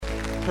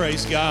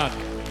Praise God.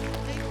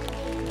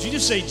 Did you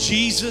just say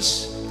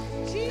Jesus?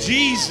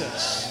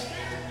 Jesus.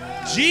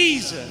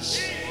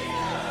 Jesus.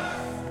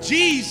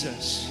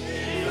 Jesus.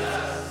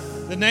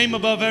 The name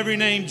above every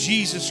name,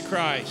 Jesus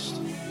Christ.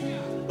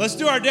 Let's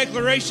do our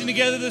declaration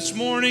together this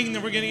morning, and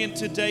then we're going to get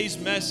into today's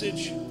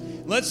message.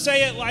 Let's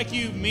say it like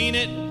you mean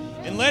it,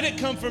 and let it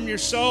come from your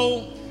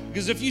soul,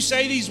 because if you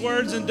say these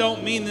words and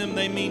don't mean them,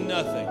 they mean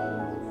nothing.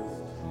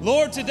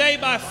 Lord, today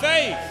by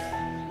faith,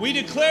 we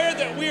declare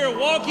that we are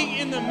walking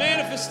in the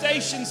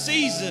manifestation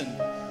season.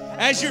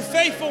 As your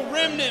faithful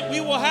remnant, we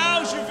will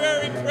house your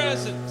very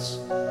presence.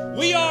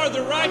 We are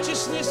the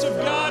righteousness of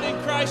God in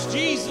Christ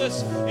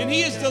Jesus, and He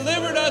has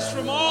delivered us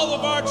from all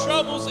of our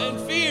troubles and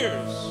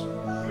fears.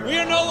 We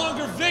are no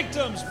longer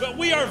victims, but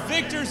we are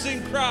victors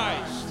in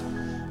Christ.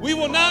 We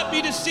will not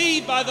be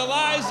deceived by the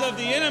lies of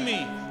the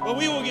enemy, but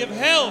we will give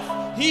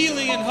health,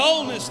 healing, and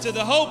wholeness to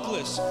the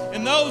hopeless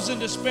and those in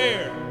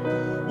despair.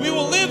 We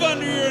will live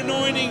under your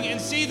anointing and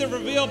see the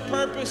revealed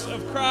purpose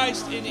of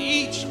Christ in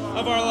each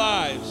of our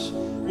lives.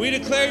 We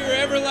declare your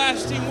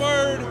everlasting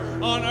word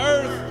on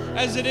earth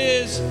as it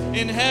is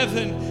in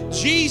heaven.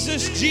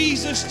 Jesus,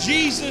 Jesus,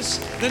 Jesus,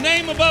 the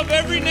name above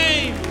every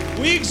name.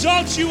 We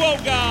exalt you, O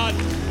God,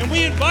 and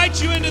we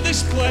invite you into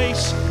this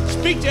place.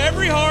 Speak to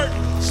every heart,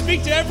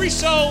 speak to every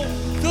soul,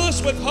 fill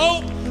us with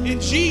hope.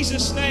 In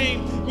Jesus'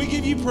 name, we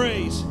give you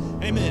praise.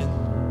 Amen.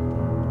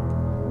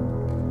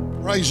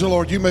 Praise the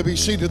Lord. You may be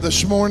seated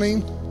this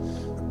morning.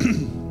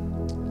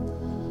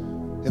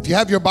 If you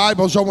have your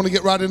Bibles, I want to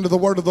get right into the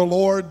Word of the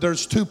Lord.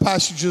 There's two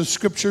passages of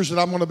Scriptures that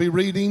I'm going to be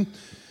reading.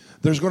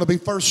 There's going to be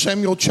 1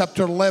 Samuel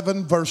chapter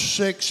 11, verse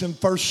 6, and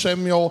 1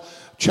 Samuel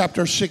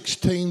chapter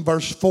 16,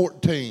 verse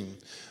 14.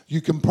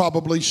 You can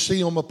probably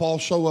see them up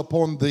also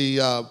upon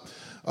the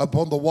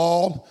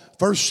wall.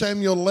 1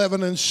 Samuel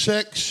 11 and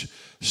 6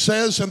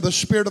 says, "And the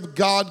Spirit of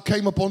God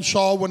came upon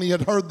Saul when he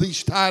had heard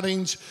these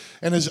tidings,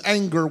 and his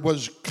anger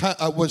was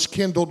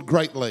kindled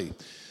greatly."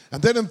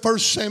 And then in 1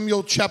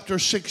 Samuel chapter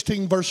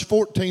 16, verse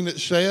 14, it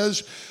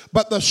says,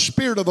 "But the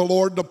Spirit of the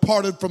Lord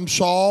departed from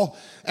Saul,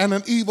 and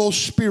an evil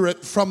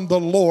spirit from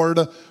the Lord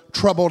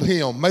troubled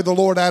him." May the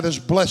Lord add his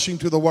blessing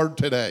to the word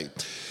today.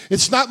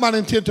 It's not my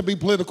intent to be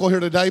political here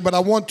today, but I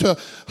want to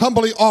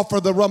humbly offer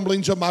the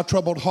rumblings of my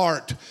troubled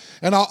heart.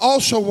 And I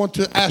also want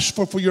to ask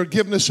for your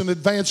forgiveness in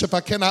advance if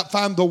I cannot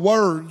find the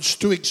words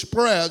to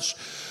express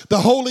the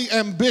holy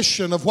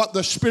ambition of what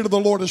the Spirit of the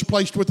Lord has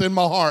placed within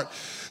my heart.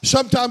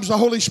 Sometimes the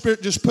Holy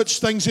Spirit just puts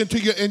things into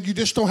you and you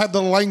just don't have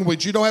the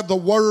language. You don't have the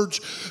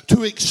words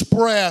to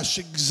express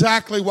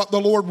exactly what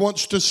the Lord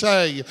wants to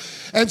say.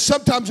 And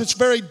sometimes it's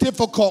very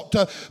difficult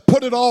to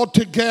put it all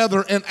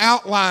together and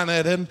outline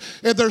it. And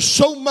there's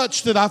so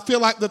much that I feel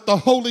like that the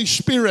Holy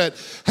Spirit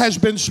has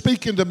been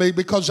speaking to me,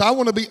 because I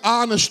want to be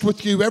honest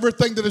with you.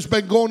 Everything that has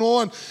been going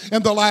on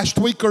in the last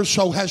week or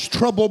so has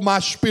troubled my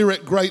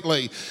spirit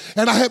greatly.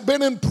 And I have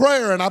been in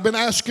prayer and I've been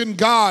asking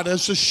God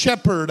as a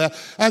shepherd,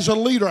 as a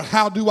leader,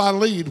 how do I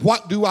lead?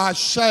 What do I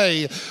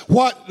say?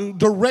 What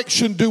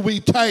direction do we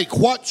take?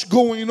 What's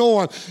going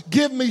on?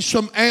 Give me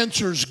some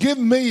answers. Give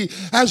me,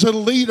 as a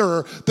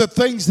leader, the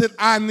things that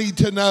I need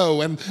to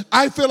know. And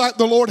I feel like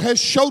the Lord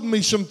has showed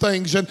me some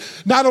things. And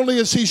not only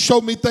has He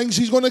showed me things,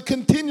 He's going to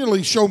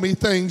continually show me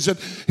things. And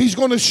He's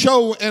going to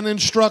show and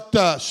instruct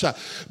us.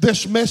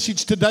 This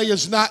message today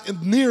is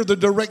not near the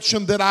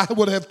direction that I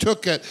would have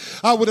took it.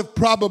 I would have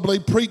probably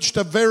preached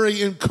a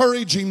very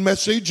encouraging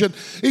message. And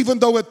even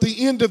though at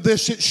the end of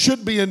this it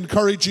should be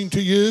encouraging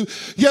to you,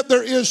 yet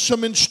there is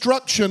some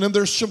instruction and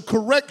there's some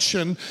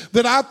correction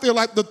that I feel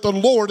like that the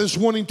Lord is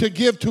wanting to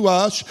give to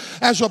us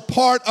as a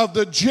part of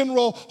the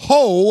general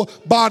whole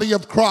body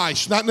of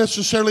Christ, not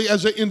necessarily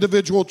as an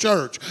individual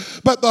church,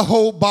 but the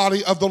whole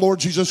body of the Lord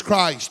Jesus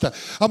Christ.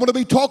 I'm going to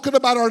be talking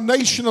about our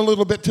nation a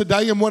little bit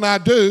today, and when I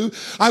do,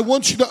 I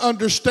want you to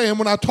understand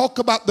when I talk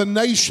about the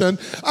nation,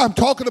 I'm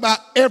talking about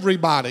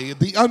everybody,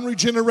 the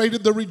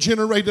unregenerated, the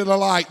regenerated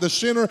alike, the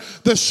sinner,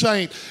 the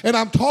saint, and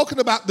I'm talking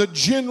about the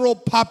general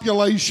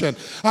population.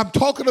 I'm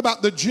talking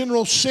about the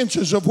general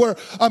census of where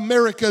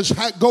America's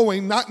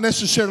going, not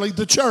necessarily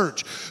the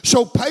church.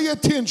 So pay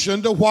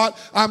attention to what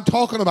I'm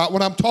talking about.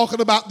 When I'm talking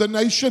about the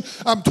nation,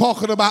 I'm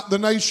talking about the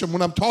nation.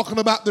 When I'm talking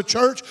about the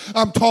church,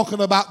 I'm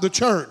talking about the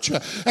church.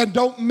 And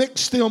don't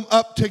mix them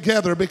up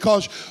together,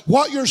 because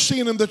what you're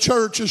seeing in the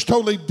church is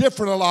totally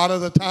different a lot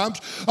of the times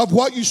of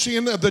what you see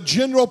in the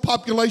general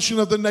population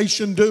of the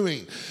nation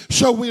doing.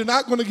 So we're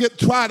not going to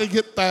try to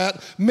get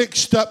that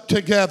mixed up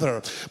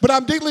together. But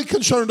I'm deeply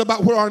concerned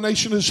about where our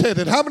nation is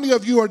headed. How many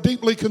of you are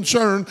deeply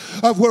concerned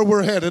of where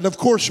we're headed? Of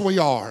course we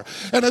are.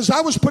 And as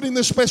I was putting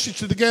this message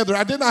together,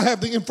 I did not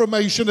have the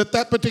information at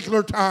that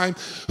particular time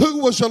who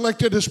was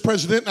elected as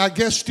president. I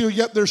guess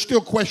there's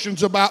still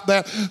questions about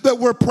that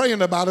we're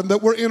praying about and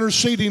that we're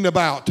interceding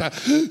about.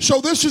 So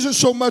this isn't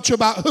so much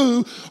about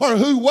who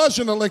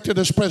wasn't elected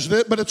as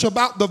president, but it's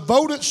about the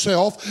vote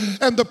itself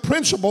and the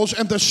principles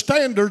and the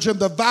standards and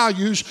the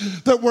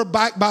values that were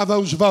backed by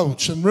those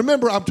votes. And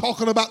remember, I'm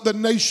talking about the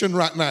nation nation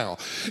right now.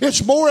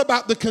 It's more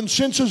about the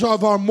consensus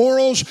of our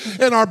morals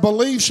and our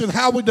beliefs and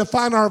how we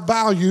define our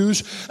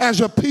values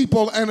as a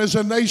people and as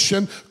a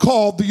nation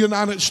called the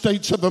United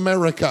States of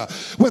America.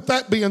 With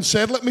that being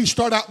said, let me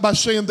start out by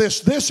saying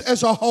this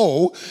as a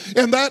whole,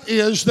 and that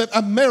is that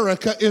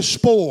America is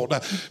spoiled.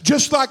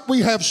 Just like we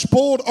have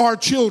spoiled our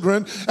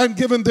children and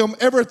given them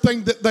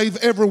everything that they've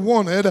ever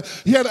wanted,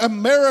 yet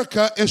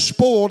America is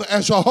spoiled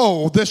as a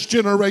whole, this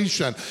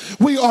generation.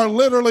 We are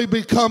literally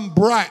become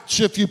brats,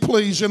 if you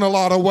please, in a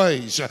lot of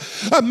ways.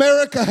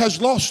 America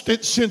has lost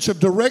its sense of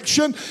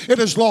direction, it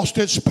has lost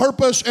its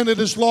purpose, and it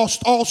has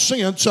lost all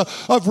sense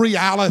of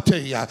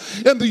reality.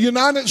 In the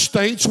United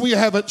States, we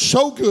have it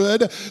so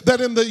good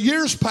that in the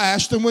years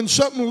past, and when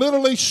something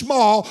literally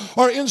small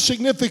or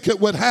insignificant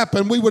would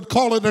happen, we would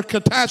call it a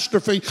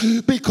catastrophe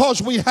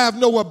because we have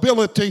no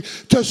ability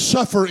to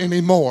suffer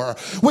anymore.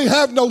 We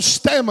have no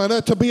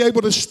stamina to be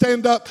able to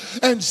stand up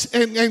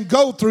and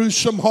go through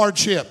some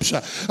hardships.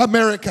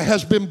 America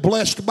has been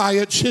blessed by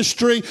its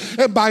history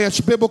and by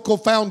its biblical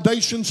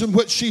foundations in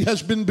which she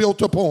has been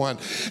built upon.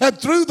 And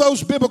through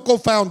those biblical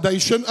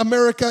foundations,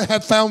 America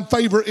had found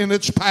favor in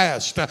its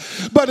past.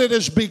 But it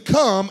has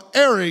become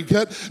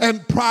arrogant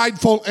and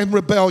prideful and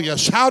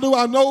rebellious. How do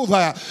I know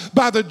that?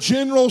 By the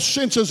general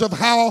senses of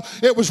how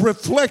it was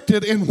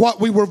reflected in what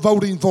we were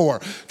voting for.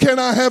 Can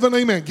I have an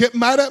amen? Get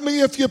mad at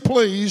me if you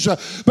please,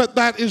 but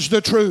that is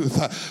the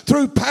truth.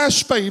 Through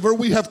past favor,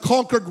 we have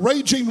conquered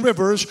raging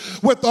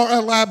rivers with our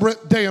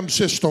elaborate dam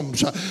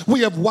systems.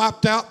 We have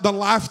wiped out the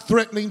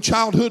life-threatening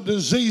childhood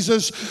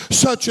diseases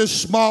such as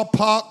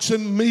smallpox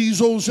and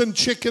measles and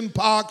chicken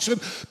pox and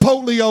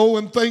polio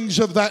and things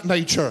of that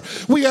nature.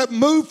 We have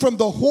moved from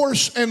the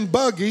horse and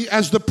buggy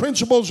as the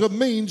principles of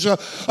means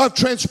of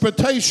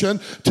transportation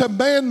to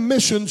manned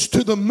missions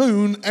to the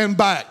moon and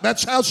back.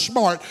 That's how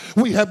smart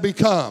we have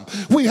become.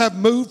 We have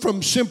moved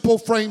from simple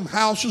frame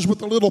houses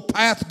with a little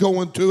path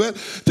going to it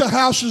to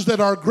houses that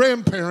our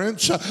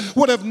grandparents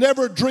would have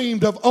never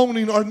dreamed of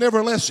owning or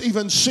nevertheless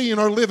even seeing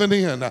or living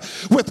in,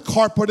 with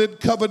carpeted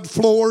covered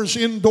floors,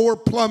 indoor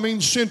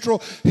plumbing,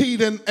 central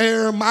heat and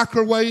air,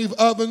 microwave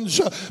ovens,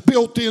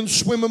 built-in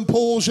swimming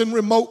pools, and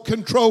remote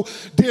control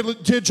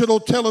digital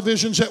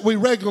televisions that we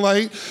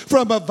regulate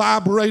from a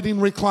vibrating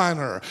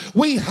recliner.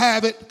 We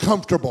have it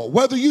comfortable.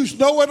 Whether you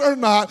know it or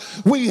not,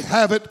 we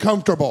have it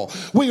comfortable.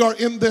 We are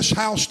in this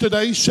house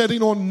today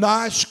sitting on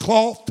nice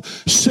cloth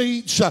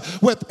seats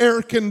with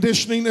air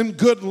conditioning and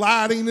good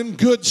lighting and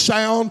good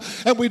sound,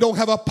 and we don't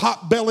have a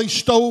pot-belly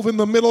stove in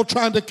the middle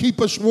trying to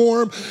keep us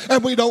warm,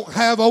 and we don't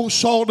have old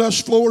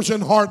sawdust floors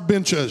and hard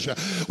benches.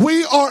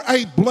 We are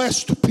a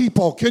blessed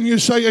people. Can you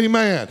say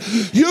amen?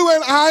 You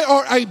and I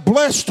are a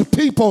blessed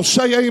people.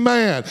 Say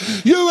amen.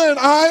 You and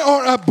I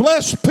are a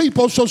blessed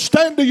people, so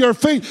stand to your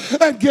feet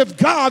and give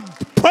God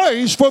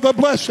praise for the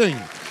blessing.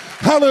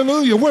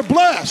 Hallelujah. We're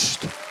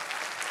blessed.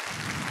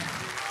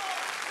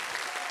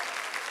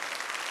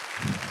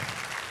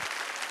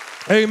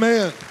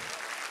 Amen.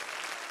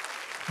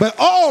 But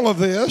all of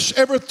this,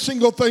 every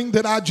single thing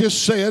that I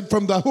just said,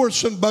 from the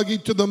horse and buggy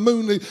to the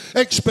moon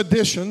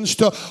expeditions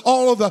to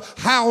all of the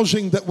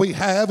housing that we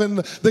have and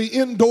the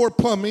indoor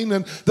plumbing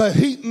and the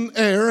heat and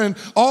air and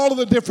all of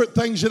the different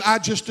things that I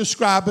just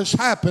described has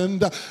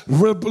happened,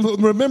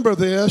 remember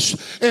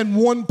this, in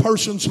one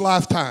person's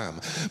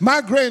lifetime.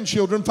 My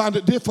grandchildren find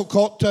it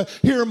difficult to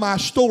hear my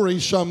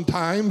stories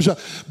sometimes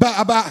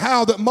about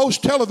how that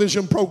most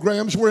television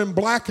programs were in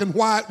black and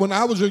white when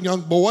I was a young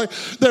boy.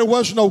 There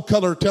was no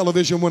color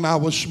television when I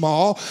was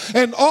small.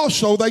 And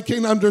also they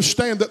can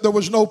understand that there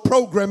was no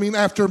programming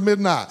after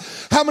midnight.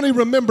 How many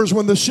remembers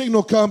when the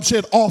signal comes,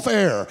 said off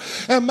air?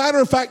 And matter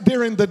of fact,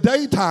 during the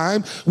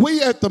daytime,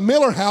 we at the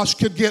Miller House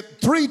could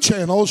get 3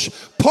 channels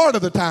part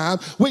of the time.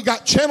 We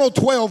got channel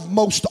 12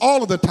 most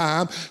all of the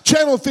time,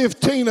 channel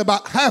 15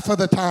 about half of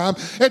the time,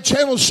 and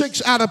channel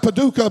 6 out of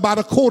Paducah about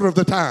a quarter of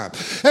the time.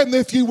 And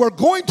if you were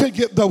going to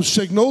get those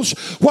signals,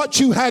 what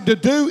you had to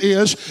do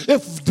is,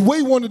 if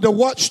we wanted to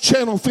watch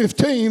channel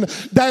 15,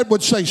 Dad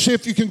would say, see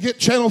if you can get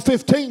channel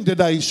 15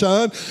 today,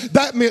 son.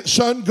 That meant,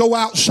 son, go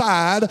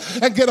outside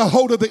and get a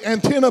hold of the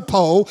antenna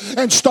pole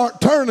and start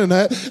turning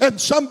it,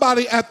 and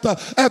somebody at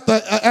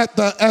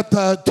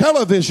the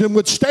television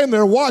would stand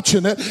there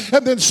watching it,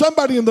 and then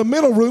somebody in the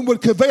middle room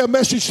would convey a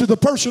message to the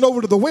person over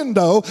to the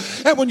window,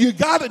 and when you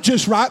got it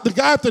just right, the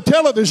guy at the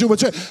television would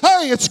say,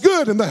 hey, it's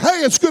good, and the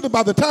hey, it's good, and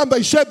by the time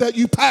they said that,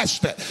 you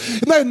passed it.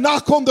 And they'd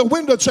knock on the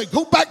window and say,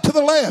 go back to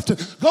the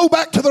left, go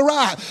back to the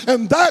right,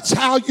 and that's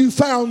how you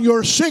found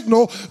your signal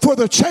for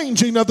the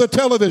changing of the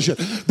television.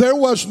 There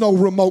was no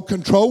remote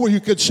control where you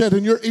could sit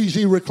in your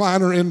easy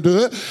recliner and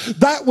do it.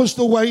 That was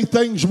the way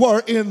things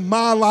were in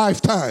my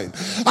lifetime.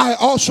 I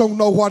also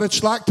know what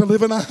it's like to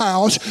live in a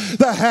house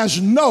that has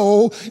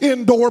no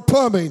indoor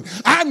plumbing.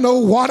 I know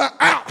what an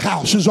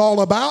outhouse is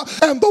all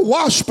about, and the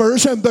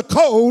waspers and the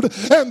cold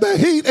and the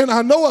heat, and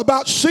I know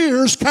about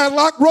Sears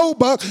Cadillac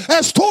Roebuck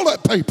as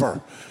toilet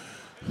paper.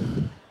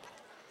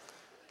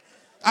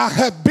 I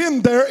have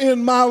been there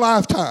in my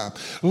lifetime.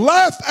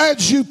 Laugh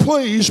as you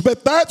please,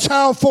 but that's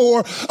how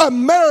far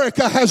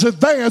America has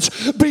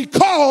advanced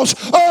because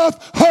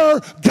of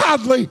her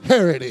godly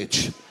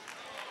heritage.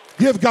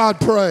 Give God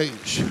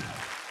praise.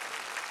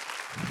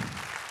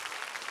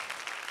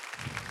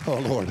 Oh,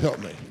 Lord, help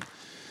me.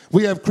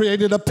 We have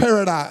created a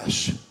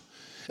paradise.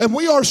 And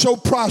we are so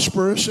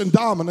prosperous and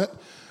dominant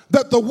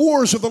that the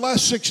wars of the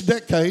last 6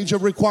 decades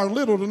have required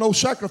little to no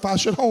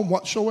sacrifice at home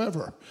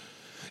whatsoever.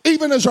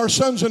 Even as our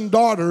sons and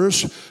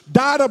daughters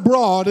died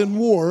abroad in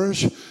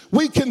wars,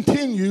 we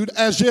continued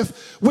as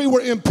if we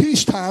were in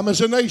peacetime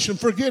as a nation,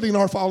 forgetting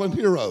our fallen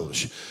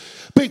heroes.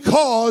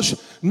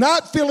 Because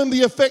not feeling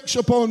the effects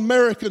upon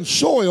American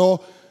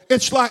soil,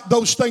 it's like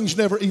those things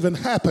never even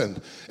happened,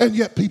 and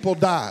yet people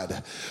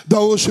died.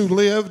 Those who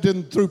lived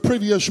through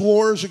previous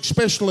wars,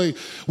 especially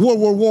World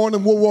War I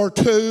and World War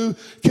II,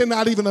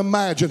 cannot even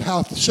imagine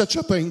how such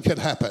a thing could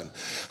happen.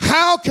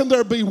 How can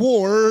there be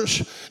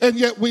wars, and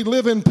yet we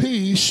live in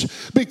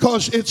peace?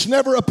 Because it's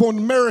never upon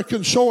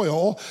American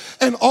soil,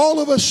 and all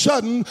of a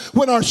sudden,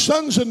 when our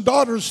sons and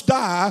daughters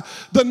die,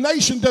 the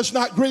nation does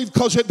not grieve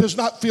because it does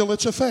not feel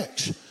its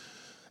effects.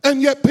 And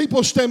yet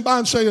people stand by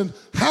and saying,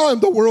 how in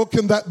the world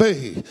can that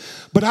be?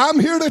 But I'm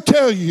here to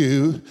tell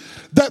you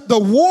that the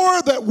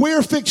war that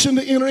we're fixing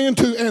to enter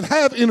into and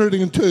have entered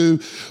into,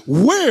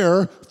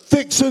 we're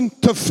fixing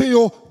to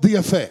feel the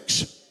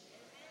effects.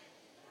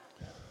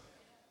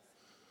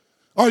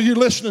 Are you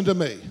listening to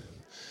me?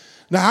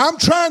 Now, I'm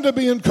trying to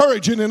be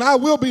encouraging, and I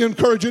will be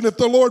encouraging if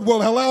the Lord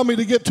will allow me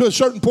to get to a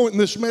certain point in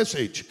this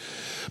message.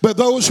 But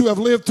those who have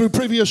lived through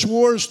previous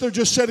wars, they're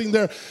just sitting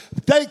there.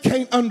 They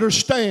can't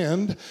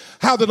understand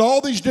how that all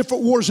these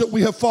different wars that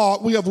we have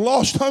fought, we have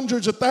lost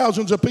hundreds of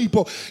thousands of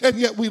people, and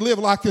yet we live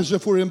like as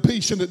if we're in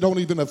peace and it don't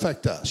even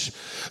affect us.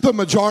 The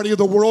majority of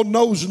the world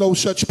knows no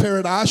such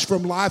paradise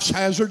from life's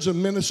hazards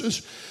and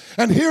menaces.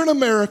 And here in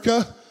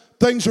America,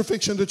 things are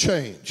fixing to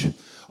change.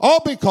 All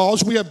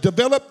because we have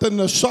developed the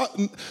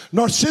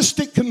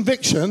narcissistic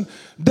conviction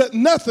that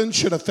nothing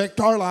should affect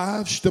our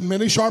lives,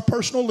 diminish our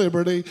personal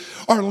liberty,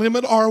 or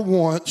limit our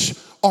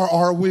wants or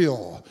our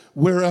will.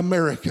 We're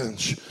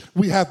Americans.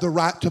 We have the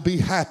right to be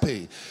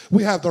happy.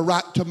 We have the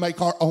right to make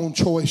our own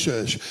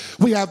choices.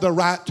 We have the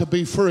right to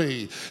be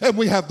free. And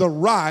we have the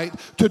right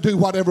to do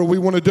whatever we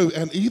want to do.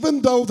 And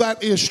even though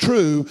that is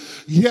true,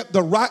 yet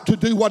the right to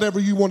do whatever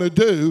you want to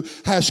do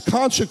has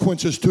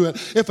consequences to it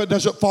if it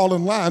doesn't fall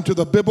in line to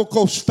the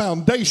biblical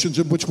foundations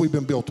in which we've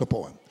been built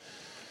upon.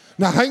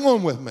 Now, hang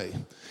on with me.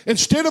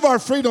 Instead of our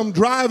freedom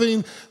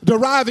deriving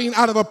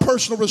out of a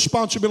personal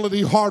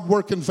responsibility, hard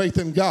work, and faith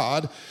in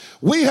God,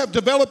 we have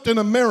developed in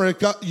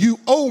America a you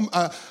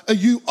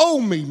owe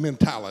me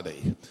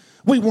mentality.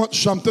 We want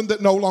something that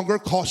no longer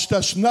costs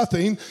us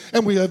nothing,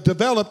 and we have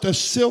developed a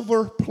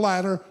silver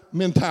platter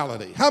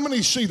mentality. How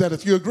many see that?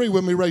 If you agree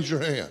with me, raise your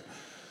hand.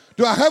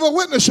 Do I have a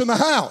witness in the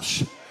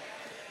house?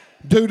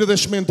 Due to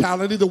this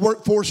mentality, the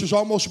workforce has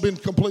almost been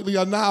completely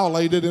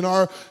annihilated in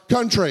our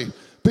country.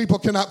 People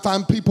cannot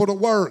find people to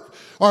work.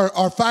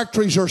 Our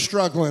factories are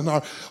struggling.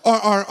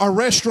 Our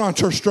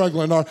restaurants are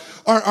struggling.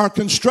 Our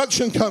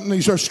construction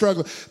companies are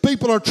struggling.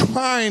 People are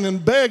trying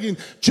and begging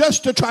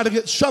just to try to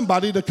get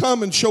somebody to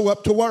come and show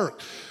up to work.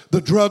 The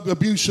drug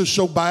abuse is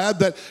so bad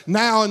that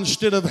now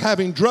instead of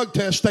having drug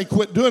tests, they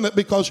quit doing it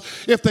because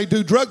if they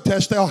do drug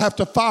tests, they'll have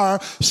to fire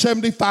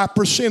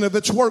 75% of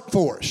its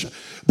workforce.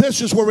 This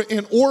is where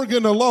in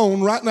Oregon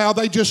alone right now,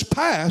 they just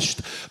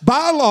passed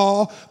by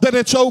law that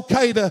it's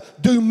okay to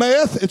do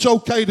meth, it's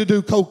okay to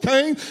do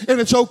cocaine, and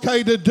it's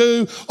okay to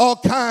do all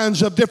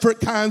kinds of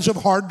different kinds of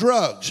hard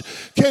drugs.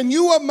 Can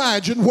you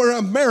imagine where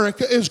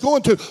America is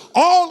going to?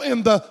 All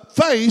in the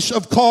face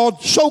of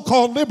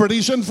so-called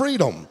liberties and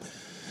freedom.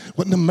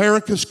 What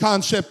America's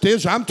concept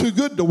is, I'm too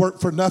good to work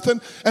for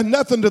nothing, and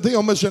nothing to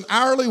them is an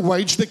hourly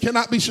wage that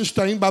cannot be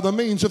sustained by the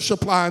means of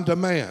supply and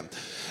demand.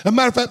 As a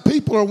matter of fact,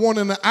 people are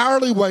wanting an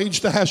hourly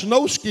wage that has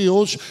no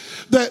skills,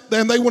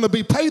 and they want to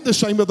be paid the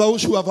same as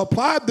those who have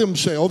applied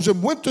themselves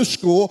and went to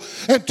school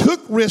and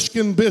took risk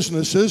in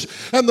businesses.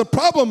 And the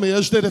problem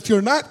is that if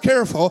you're not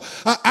careful,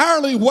 an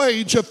hourly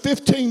wage of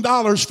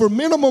 $15 for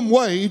minimum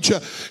wage,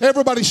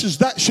 everybody says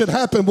that should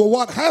happen. Well,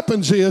 what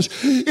happens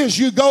is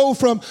you go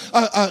from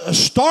a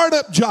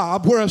startup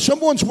job where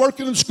someone's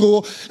working in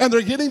school and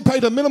they're getting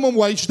paid a minimum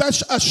wage.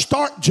 That's a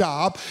start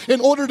job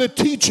in order to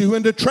teach you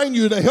and to train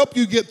you to help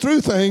you get through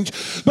things.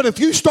 But if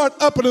you start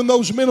upping in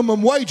those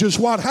minimum wages,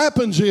 what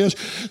happens is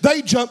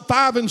they jump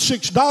 $5 and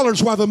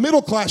 $6 while the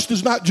middle class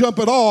does not jump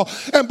at all.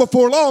 And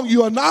before long,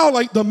 you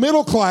annihilate the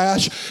middle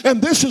class.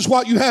 And this is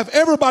what you have,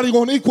 everybody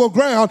on equal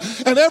ground.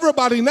 And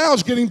everybody now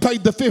is getting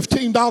paid the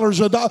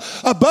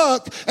 $15 a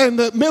buck. And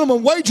the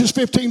minimum wage is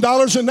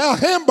 $15. And now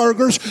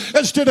hamburgers,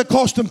 instead of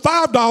costing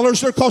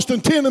 $5, they're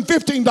costing $10 and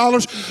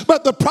 $15.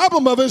 But the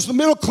problem of it is the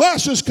middle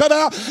class is cut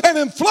out and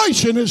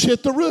inflation has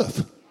hit the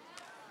roof.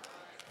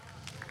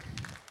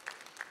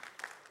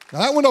 Now,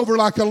 that went over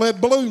like a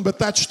lead balloon, but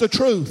that's the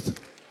truth.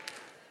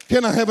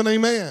 Can I have an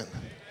amen?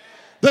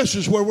 This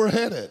is where we're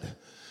headed.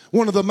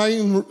 One of the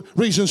main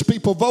reasons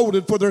people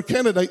voted for their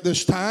candidate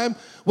this time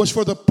was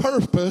for the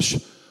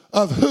purpose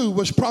of who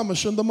was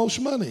promising the most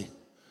money.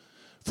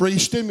 Free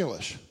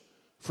stimulus,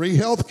 free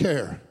health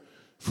care,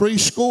 free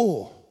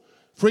school,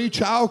 free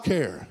child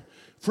care,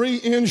 free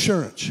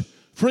insurance,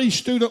 free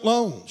student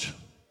loans.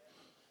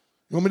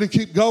 You want me to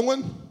keep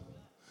going?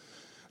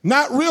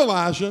 Not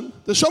realizing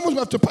that someone's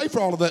going to have to pay for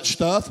all of that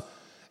stuff,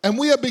 and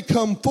we have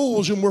become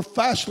fools, and we're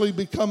fastly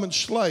becoming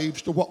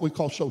slaves to what we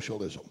call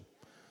socialism.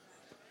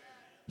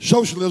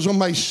 Socialism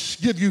may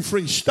give you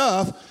free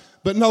stuff,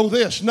 but know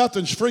this,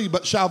 nothing's free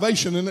but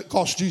salvation, and it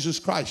cost Jesus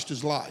Christ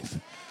his life.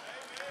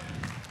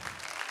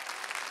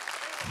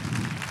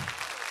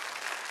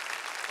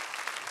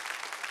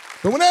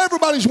 But when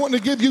everybody's wanting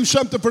to give you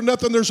something for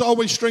nothing, there's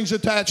always strings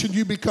attached, and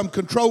you become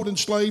controlled,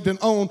 enslaved, and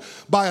owned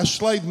by a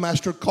slave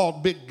master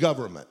called big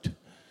government.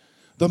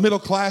 The middle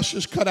class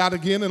is cut out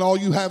again, and all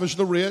you have is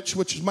the rich,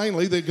 which is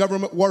mainly the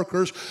government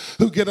workers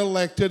who get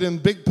elected in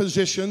big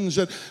positions.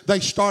 And they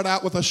start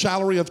out with a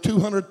salary of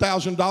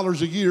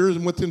 $200,000 a year,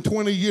 and within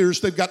 20 years,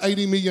 they've got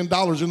 $80 million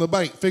in the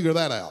bank. Figure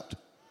that out.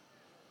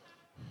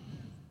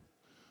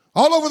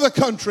 All over the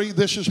country,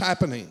 this is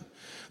happening.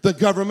 The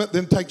government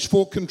then takes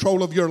full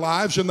control of your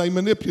lives, and they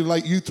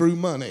manipulate you through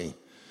money.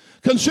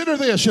 Consider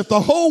this. If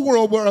the whole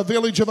world were a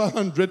village of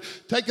 100,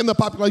 taking the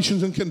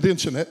populations and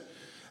condensing it,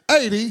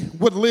 80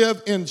 would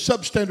live in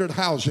substandard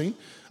housing.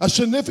 A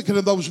significant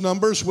of those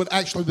numbers would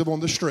actually live on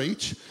the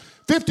streets.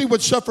 50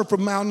 would suffer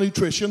from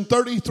malnutrition.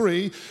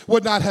 33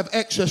 would not have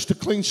access to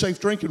clean, safe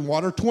drinking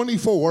water.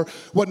 24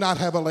 would not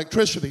have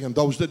electricity. And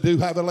those that do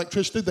have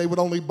electricity, they would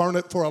only burn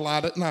it for a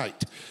light at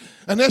night.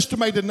 An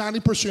estimated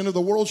 90% of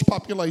the world's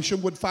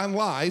population would find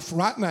life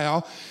right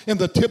now in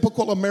the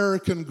typical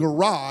American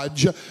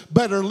garage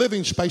better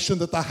living space than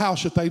the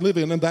house that they live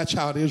in, and that's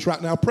how it is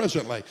right now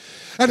presently.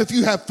 And if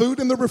you have food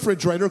in the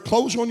refrigerator,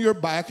 clothes on your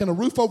back, and a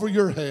roof over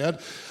your head,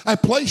 a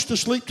place to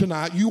sleep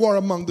tonight, you are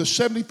among the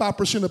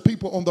 75% of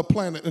people on the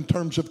planet in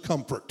terms of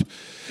comfort.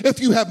 If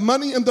you have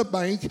money in the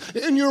bank,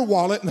 in your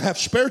wallet, and have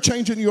spare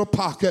change in your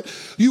pocket,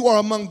 you are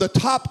among the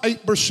top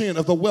 8%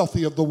 of the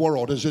wealthy of the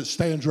world as it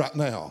stands right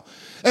now.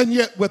 And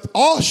yet with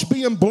us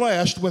being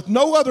blessed with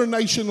no other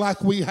nation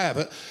like we have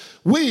it,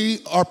 we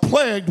are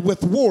plagued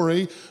with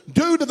worry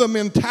due to the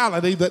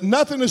mentality that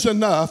nothing is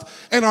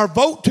enough, and our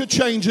vote to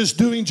change is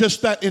doing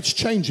just that. It's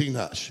changing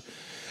us.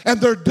 And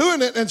they're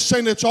doing it and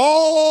saying it's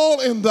all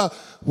in the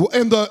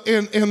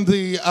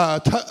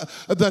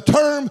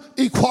term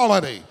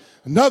equality.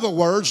 In other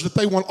words, that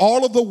they want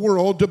all of the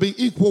world to be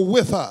equal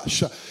with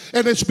us.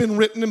 And it's been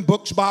written in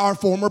books by our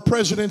former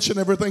presidents and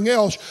everything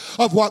else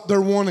of what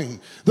they're wanting.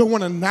 They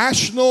want a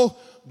national,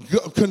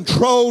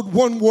 controlled,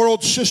 one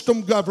world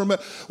system government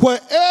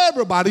where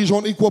everybody's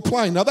on equal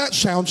plane. Now that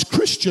sounds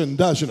Christian,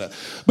 doesn't it?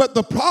 But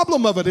the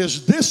problem of it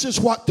is this is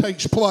what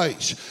takes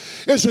place.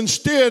 Is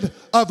instead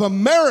of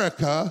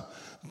America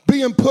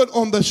being put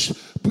on this,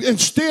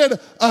 instead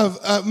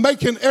of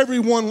making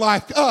everyone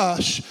like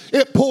us,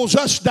 it pulls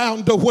us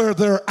down to where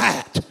they're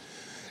at.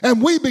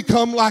 And we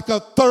become like a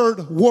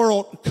third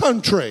world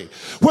country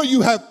where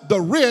you have the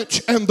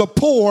rich and the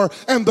poor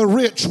and the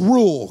rich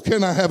rule.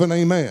 Can I have an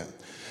amen?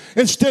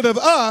 Instead of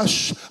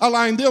us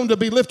allowing them to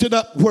be lifted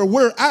up where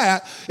we're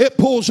at, it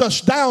pulls us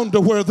down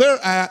to where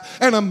they're at,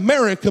 and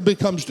America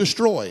becomes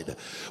destroyed.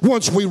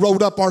 Once we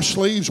rolled up our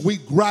sleeves, we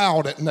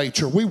growled at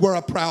nature. We were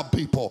a proud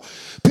people,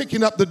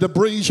 picking up the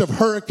debris of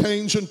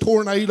hurricanes and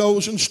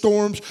tornadoes and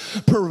storms,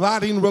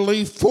 providing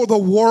relief for the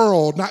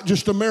world, not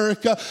just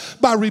America,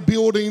 by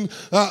rebuilding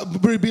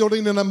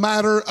in a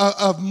matter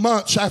of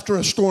months after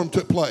a storm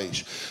took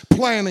place.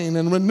 Planning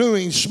and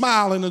renewing,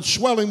 smiling and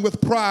swelling with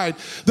pride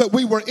that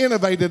we were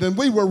innovative and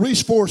we were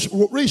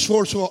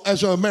resourceful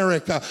as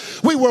America.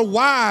 We were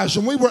wise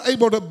and we were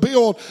able to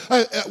build,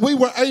 we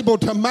were able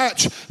to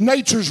match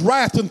nature's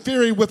wrath and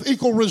fury with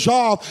equal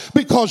resolve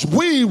because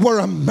we were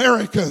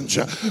Americans.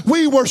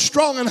 We were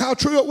strong, and how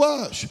true it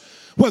was.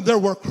 When there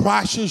were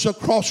crises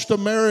across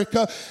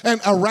America and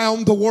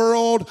around the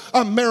world,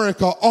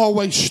 America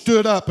always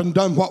stood up and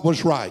done what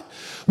was right.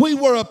 We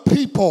were a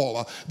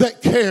people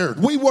that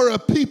cared. We were a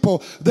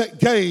people that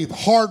gave,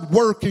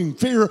 hardworking,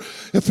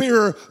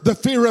 the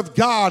fear of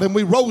God, and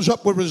we rose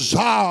up with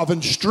resolve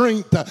and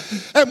strength,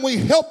 and we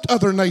helped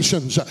other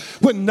nations.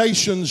 When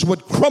nations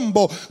would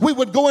crumble, we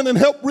would go in and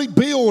help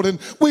rebuild, and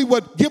we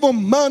would give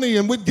them money,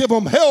 and we'd give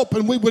them help,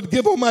 and we would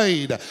give them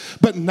aid.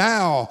 But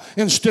now,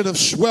 instead of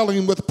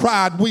swelling with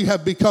pride, we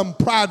have become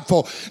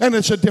prideful, and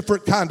it's a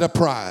different kind of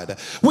pride.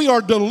 We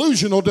are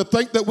delusional to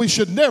think that we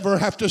should never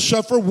have to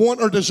suffer,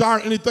 want, or desire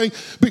anything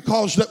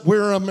because that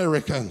we're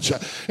Americans.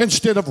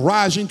 Instead of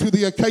rising to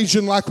the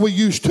occasion like we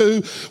used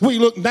to, we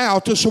look now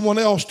to someone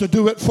else to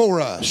do it for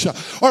us.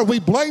 Or we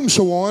blame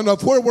someone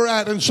of where we're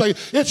at and say,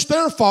 it's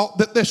their fault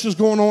that this is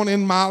going on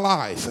in my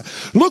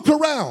life. Look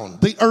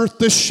around. The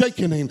earth is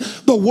shaking.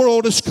 The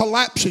world is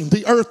collapsing.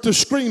 The earth is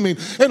screaming.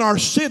 And our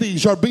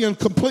cities are being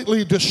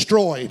completely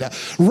destroyed.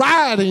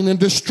 rioting and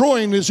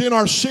destroying is in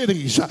our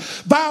cities.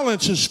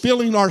 Violence is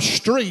filling our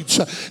streets.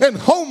 And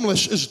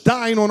homeless is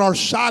dying on our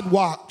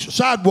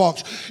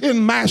sidewalks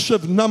in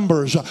massive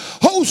numbers.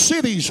 Whole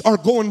cities are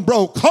going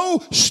broke. Whole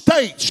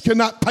states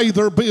cannot pay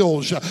their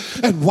bills.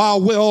 And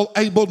while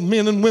well-able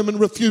men and women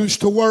refuse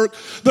to work,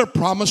 they're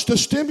promised a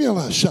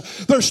stimulus.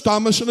 They're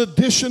promised an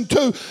addition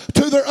to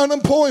their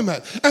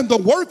unemployment. And the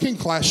working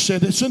class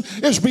citizen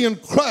is being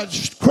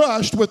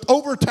crushed with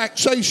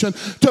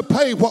overtaxation to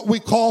pay what we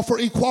call for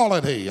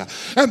equality.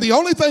 And the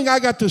only thing I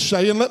got to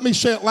say, and let me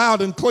say it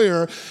loud and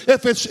clear,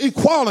 if it's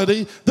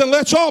equality, then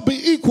let's all be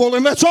equal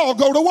and let's all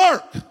go to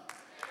work.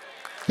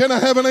 Can I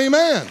have an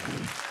amen?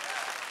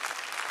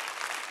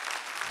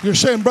 You're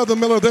saying, Brother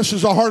Miller, this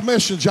is a hard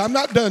message. I'm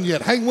not done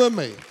yet. Hang with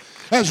me.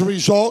 As a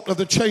result of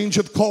the change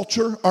of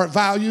culture, our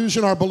values,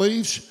 and our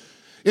beliefs,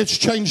 it's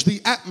changed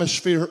the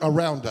atmosphere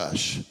around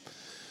us.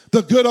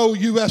 The good old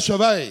US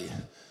of A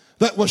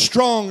that was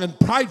strong and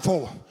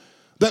prideful,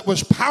 that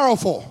was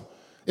powerful,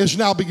 is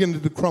now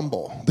beginning to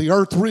crumble. The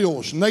earth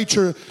reels.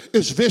 Nature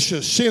is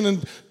vicious. Sin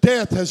and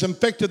death has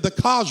infected the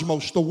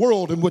cosmos, the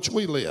world in which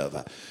we live.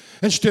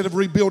 Instead of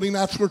rebuilding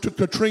after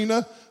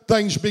Katrina,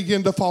 things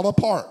begin to fall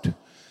apart.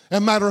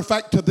 And matter of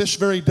fact, to this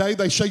very day,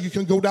 they say you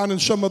can go down in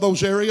some of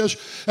those areas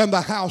and the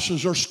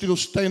houses are still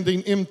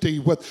standing empty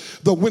with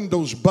the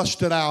windows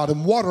busted out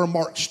and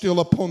watermarks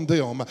still upon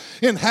them.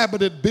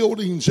 Inhabited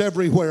buildings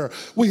everywhere.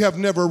 We have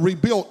never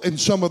rebuilt in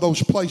some of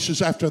those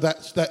places after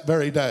that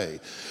very day.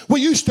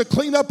 We used to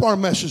clean up our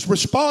messes,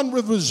 respond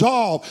with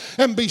resolve,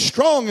 and be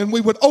strong, and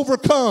we would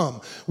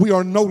overcome. We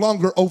are no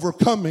longer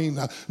overcoming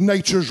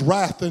nature's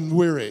wrath and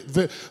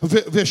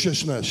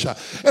viciousness.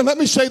 And let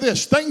me say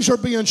this, things are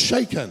being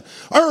shaken.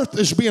 Earth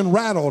is being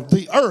rattled.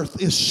 The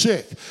earth is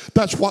sick.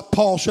 That's what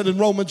Paul said in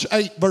Romans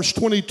 8, verse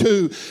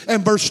 22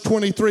 and verse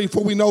 23.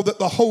 For we know that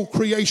the whole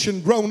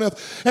creation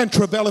groaneth and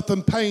travaileth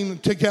in pain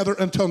together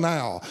until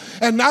now.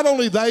 And not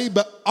only they,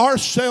 but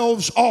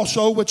ourselves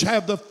also, which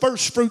have the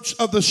first fruits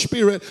of the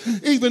Spirit,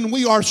 even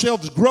we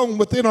ourselves groan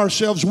within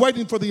ourselves,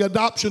 waiting for the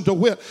adoption, to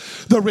wit,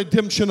 the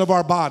redemption of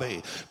our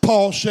body.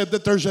 Paul said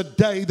that there's a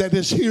day that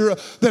is here,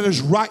 that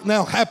is right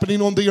now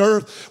happening on the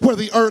earth, where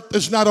the earth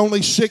is not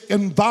only sick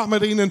and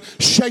vomiting and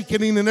shaking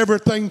and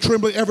everything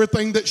trembling,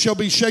 everything that shall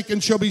be shaken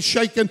shall be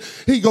shaken.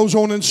 He goes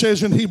on and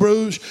says in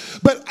Hebrews,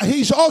 but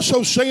he's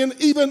also saying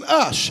even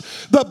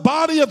us, the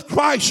body of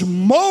Christ,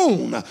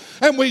 moan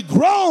and we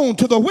groan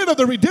to the wit of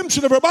the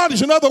redemption of our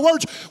bodies. In other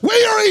words,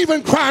 we are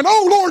even crying,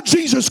 oh Lord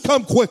Jesus,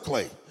 come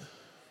quickly.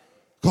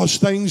 Because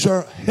things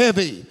are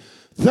heavy.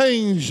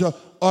 Things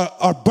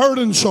are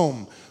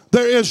burdensome.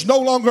 There is no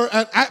longer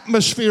an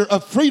atmosphere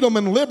of freedom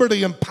and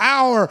liberty and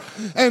power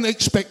and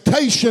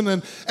expectation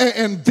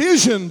and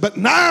vision. But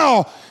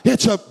now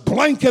it's a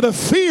blanket of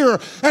fear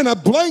and a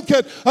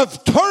blanket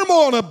of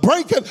turmoil and a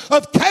blanket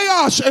of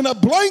chaos and a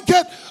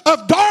blanket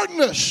of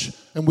darkness.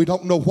 And we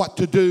don't know what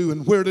to do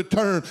and where to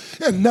turn.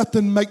 And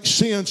nothing makes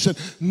sense and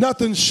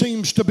nothing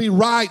seems to be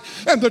right.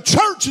 And the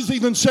church is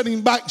even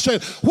sitting back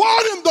saying,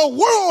 what in the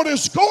world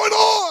is going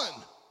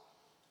on?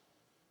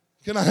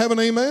 Can I have an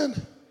amen?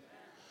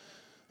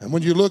 And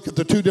when you look at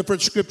the two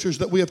different scriptures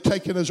that we have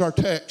taken as our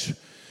text,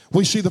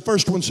 we see the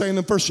first one saying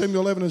in 1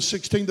 Samuel 11 and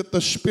 16 that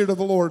the Spirit of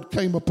the Lord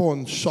came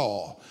upon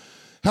Saul.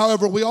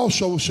 However, we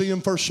also see in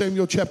 1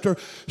 Samuel chapter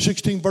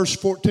 16 verse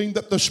 14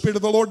 that the Spirit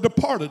of the Lord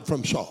departed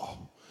from Saul.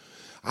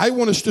 I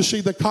want us to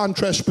see the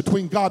contrast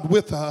between God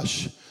with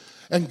us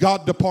and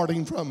God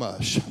departing from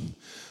us.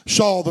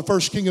 Saul, the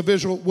first king of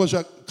Israel, was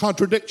a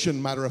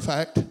contradiction, matter of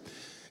fact.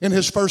 In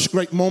his first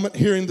great moment,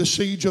 hearing the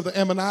siege of the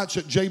Ammonites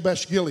at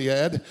Jabesh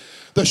Gilead,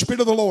 the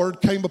Spirit of the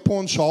Lord came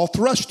upon Saul,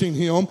 thrusting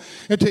him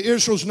into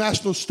Israel's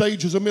national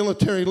stage as a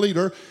military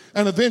leader,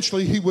 and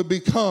eventually he would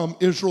become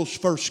Israel's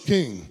first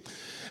king.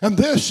 And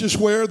this is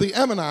where the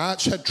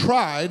Ammonites had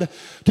tried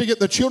to get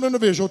the children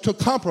of Israel to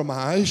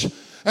compromise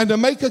and to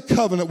make a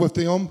covenant with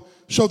them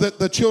so that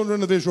the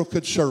children of Israel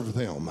could serve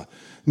them.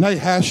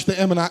 Nahash the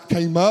Ammonite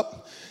came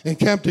up and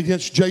camped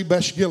against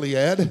Jabesh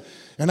Gilead,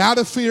 and out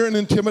of fear and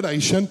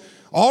intimidation,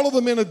 all of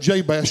the men of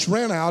Jabesh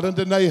ran out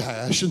unto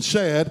Nahash and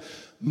said,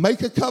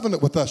 make a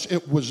covenant with us.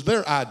 It was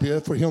their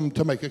idea for him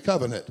to make a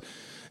covenant.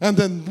 And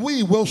then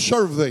we will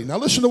serve thee. Now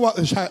listen to what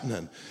is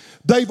happening.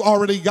 They've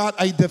already got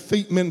a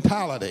defeat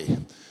mentality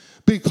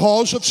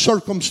because of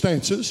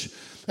circumstances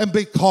and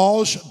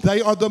because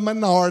they are the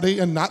minority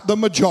and not the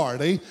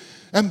majority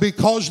and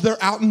because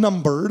they're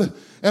outnumbered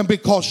and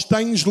because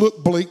things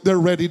look bleak, they're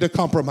ready to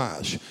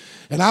compromise.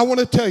 And I want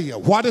to tell you,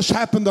 what has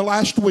happened the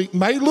last week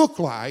may look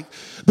like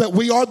that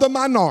we are the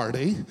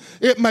minority.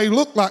 It may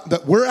look like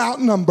that we're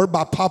outnumbered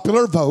by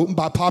popular vote and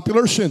by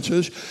popular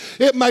census.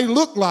 It may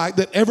look like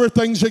that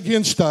everything's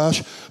against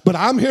us. But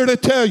I'm here to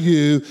tell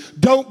you,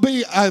 don't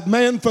be a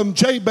man from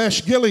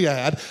Jabesh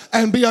Gilead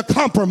and be a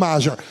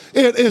compromiser.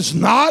 It is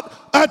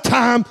not a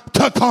time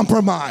to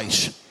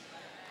compromise.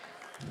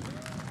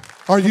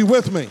 Are you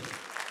with me?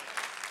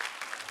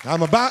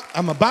 I'm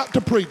about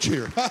to preach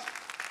here.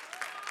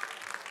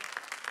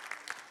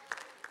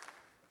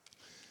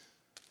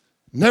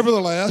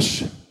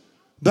 Nevertheless,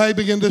 they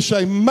begin to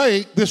say,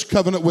 make this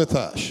covenant with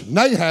us.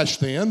 Nahash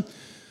then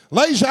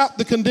lays out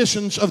the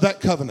conditions of that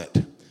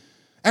covenant.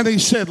 And he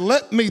said,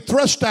 let me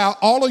thrust out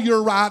all of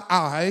your right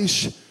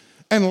eyes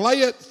and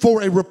lay it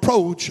for a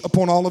reproach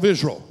upon all of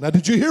Israel. Now,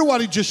 did you hear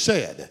what he just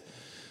said?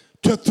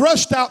 To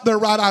thrust out their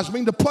right eyes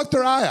means to pluck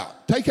their eye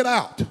out, take it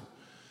out.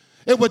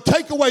 It would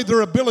take away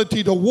their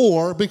ability to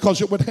war because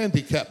it would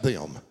handicap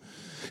them.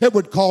 It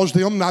would cause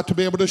them not to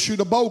be able to shoot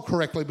a bow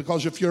correctly,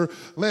 because if you're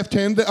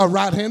left-handed or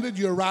right-handed,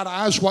 your right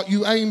eye is what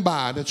you aim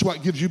by. And it's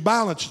what gives you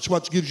balance. It's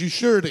what gives you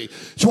surety.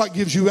 It's what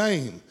gives you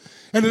aim.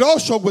 And it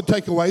also would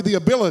take away the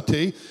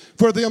ability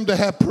for them to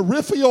have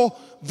peripheral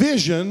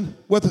vision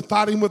with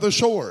fighting with a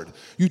sword.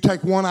 You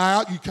take one eye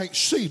out, you can't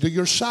see to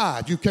your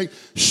side. You can't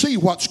see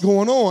what's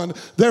going on.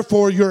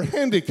 Therefore, you're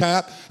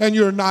handicapped and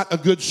you're not a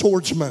good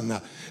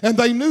swordsman. And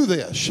they knew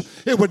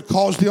this. It would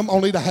cause them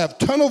only to have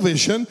tunnel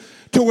vision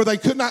to where they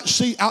could not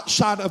see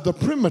outside of the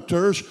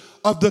perimeters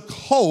of the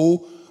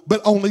whole,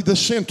 but only the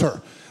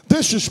center.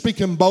 This is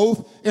speaking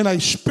both in a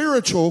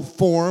spiritual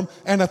form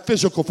and a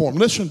physical form.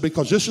 Listen,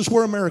 because this is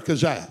where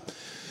America's at.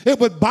 It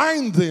would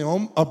blind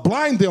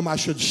them, I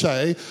should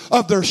say,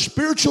 of their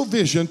spiritual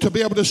vision to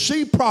be able to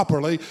see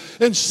properly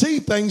and see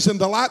things in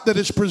the light that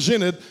is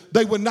presented.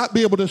 They would not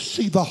be able to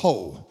see the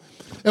whole.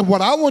 And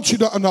what I want you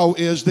to know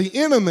is the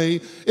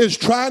enemy is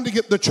trying to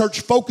get the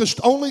church focused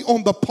only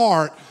on the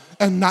part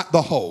and not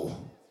the whole.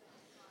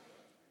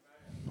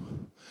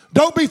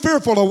 Don't be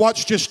fearful of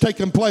what's just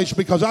taking place,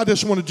 because I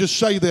just want to just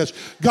say this.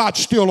 God's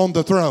still on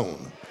the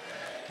throne.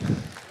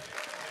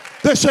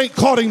 This ain't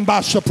caught him by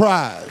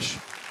surprise.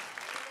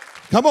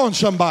 Come on,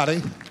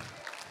 somebody.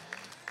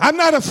 I'm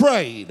not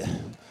afraid.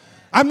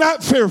 I'm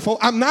not fearful.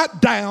 I'm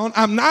not down.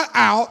 I'm not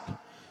out.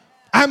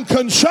 I'm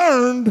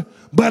concerned,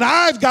 but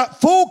I've got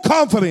full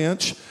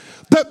confidence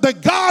that the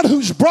God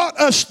who's brought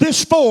us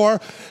this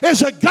far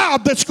is a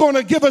God that's going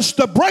to give us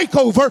the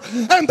breakover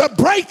and the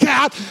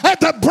breakout and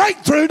the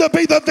breakthrough to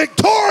be the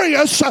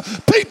victorious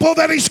people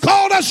that he's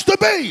called us to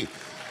be.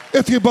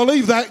 If you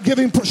believe that,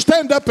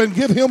 stand up and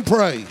give him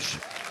praise.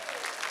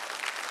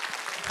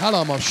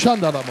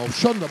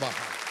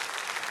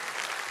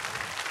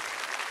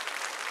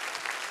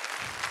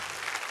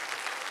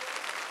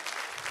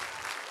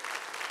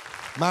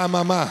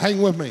 My,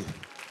 hang with me.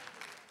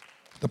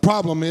 The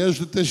problem is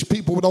that these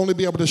people would only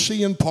be able to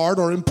see in part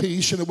or in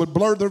piece, and it would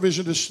blur their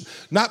vision to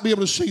not be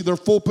able to see their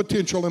full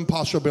potential and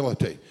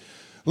possibility.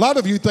 A lot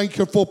of you think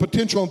your full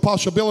potential and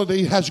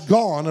possibility has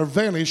gone or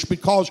vanished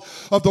because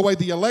of the way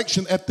the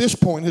election at this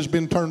point has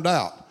been turned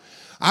out.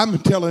 I'm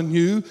telling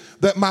you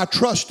that my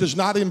trust is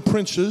not in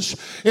princes,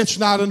 it's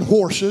not in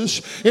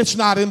horses, it's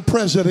not in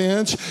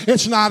presidents,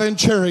 it's not in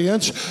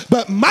chariots,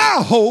 but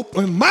my hope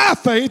and my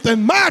faith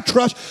and my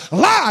trust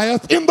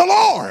lieth in the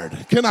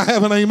Lord. Can I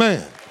have an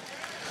amen?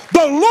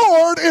 The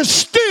Lord is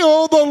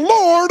still the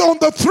Lord on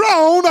the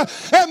throne,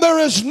 and there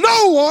is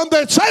no one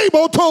that's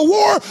able to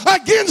war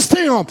against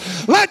him.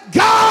 Let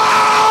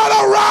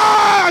God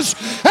arise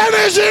and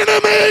his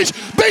enemies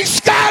be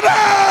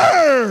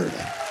scattered.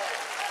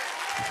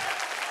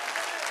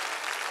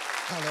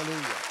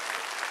 Hallelujah.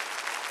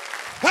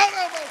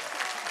 Hallelujah.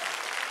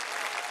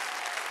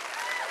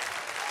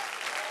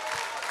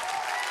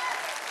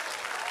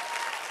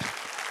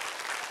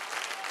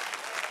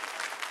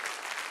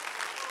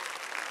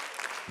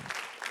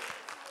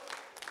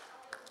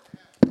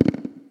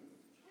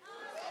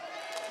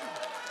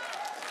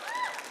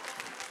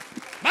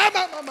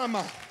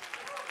 My.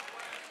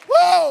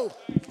 Whoa!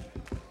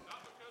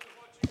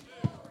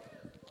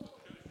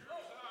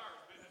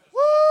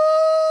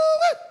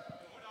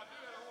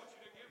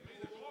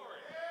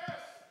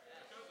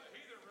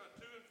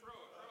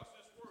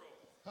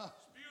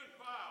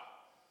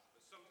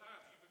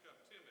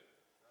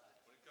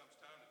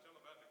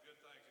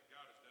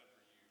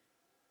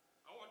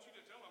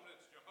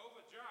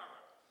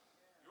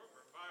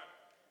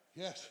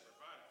 Yes. For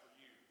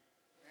you.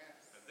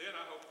 And then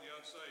I hope the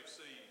unsaved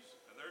sees,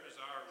 and their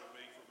desire will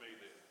be for me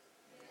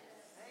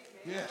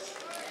then. Yes.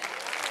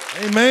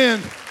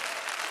 Amen.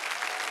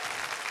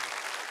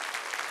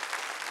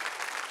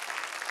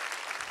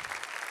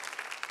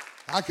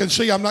 I can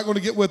see I'm not going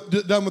to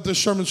get done with this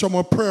sermon, so I'm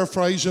going to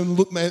paraphrase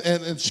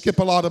and skip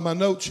a lot of my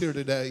notes here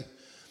today.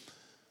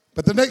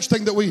 But the next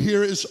thing that we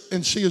hear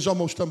and see is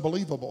almost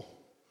unbelievable.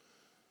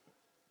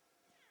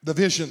 The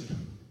vision,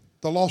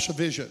 the loss of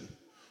vision.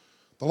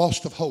 The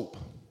loss of hope.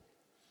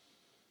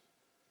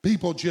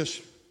 People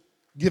just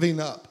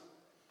giving up.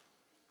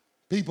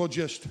 People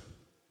just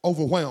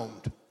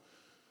overwhelmed.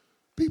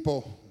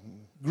 People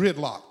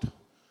gridlocked.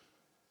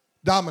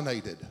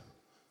 Dominated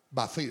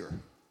by fear.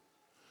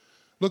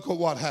 Look at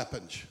what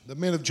happens. The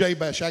men of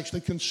Jabesh actually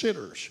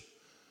considers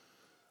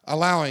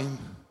allowing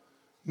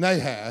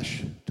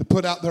Nahash to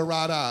put out their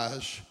right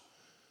eyes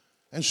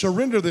and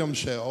surrender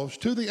themselves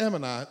to the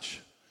Ammonites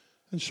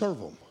and serve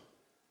them.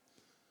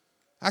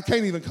 I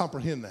can't even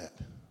comprehend that.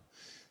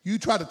 You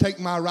try to take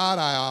my right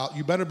eye out,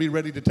 you better be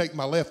ready to take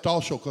my left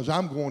also, because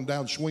I'm going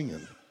down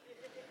swinging.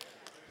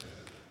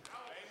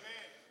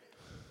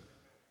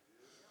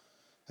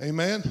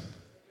 Amen.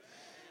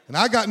 And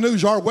I got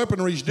news, our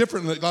weaponry is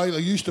different than it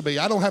used to be.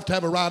 I don't have to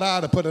have a right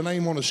eye to put an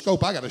aim on a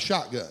scope. I got a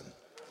shotgun.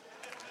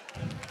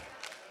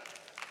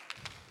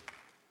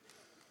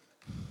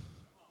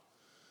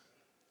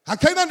 I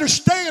can't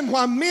understand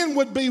why men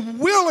would be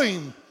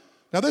willing.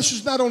 Now, this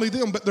is not only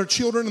them, but their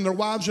children and their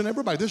wives and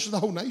everybody. This is the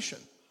whole nation.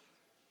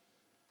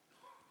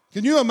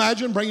 Can you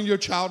imagine bringing your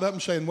child up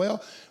and saying,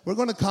 well, we're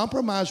going to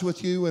compromise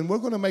with you and we're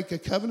going to make a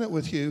covenant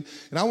with you.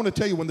 And I want to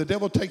tell you, when the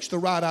devil takes the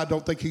right, I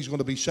don't think he's going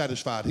to be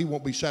satisfied. He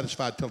won't be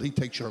satisfied till he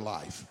takes your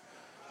life.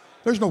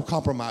 There's no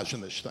compromise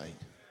in this thing.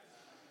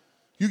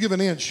 You give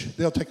an inch,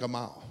 they'll take a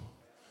mile.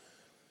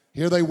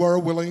 Here they were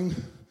willing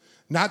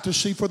not to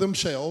see for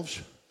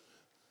themselves,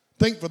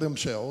 think for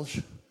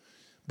themselves,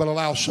 but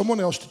allow someone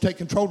else to take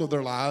control of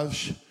their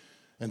lives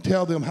and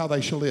tell them how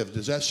they shall live.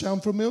 Does that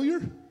sound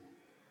familiar?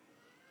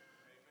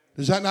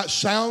 Does that not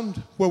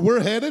sound where we're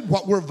headed,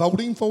 what we're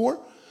voting for?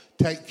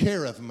 Take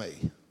care of me.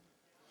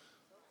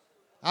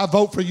 I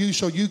vote for you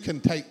so you can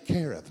take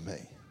care of me.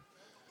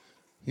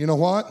 You know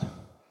what?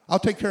 I'll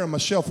take care of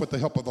myself with the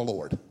help of the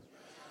Lord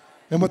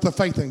and with the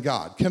faith in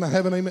God. Can I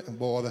have an amen?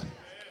 Boy,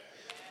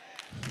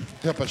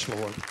 help us,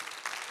 Lord.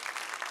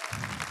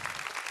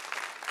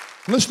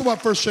 Listen to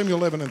what 1 Samuel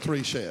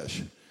 11:3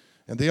 says.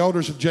 And the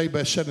elders of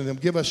Jabez said to them,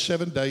 give us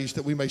 7 days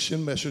that we may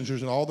send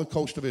messengers in all the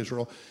coast of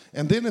Israel.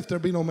 And then if there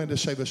be no man to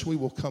save us, we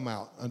will come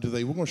out unto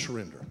thee. We're going to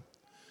surrender.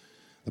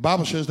 The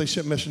Bible says they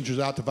sent messengers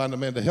out to find a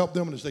man to help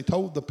them. And as they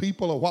told the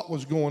people of what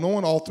was going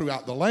on all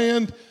throughout the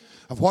land,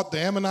 of what the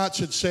Ammonites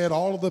had said,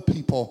 all of the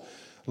people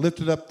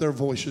lifted up their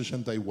voices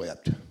and they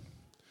wept.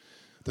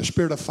 The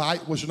spirit of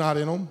fight was not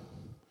in them.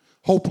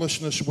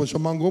 Hopelessness was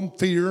among them.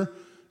 Fear,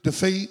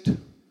 defeat,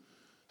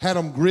 had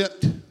them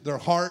grit their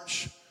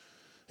hearts.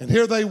 And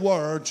here they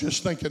were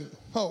just thinking,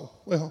 oh,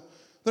 well,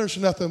 there's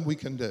nothing we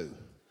can do.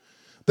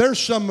 There's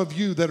some of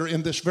you that are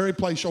in this very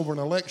place over an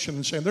election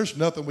and saying, there's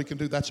nothing we can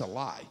do. That's a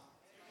lie.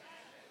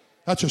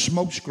 That's a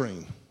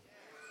smokescreen.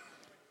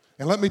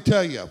 And let me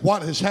tell you,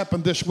 what has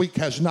happened this week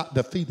has not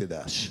defeated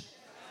us.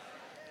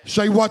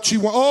 Say what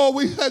you want. Oh,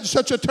 we had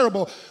such a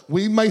terrible,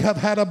 we may have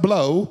had a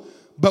blow,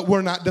 but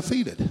we're not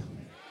defeated.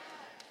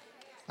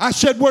 I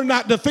said we're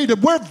not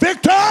defeated. We're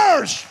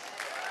victors.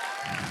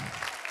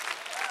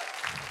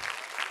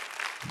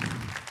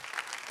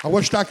 I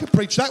wished I could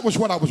preach. That was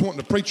what I was wanting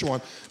to preach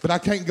on, but I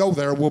can't go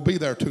there. We'll be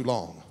there too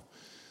long.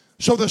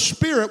 So the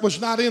spirit was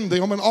not in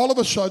them, and all of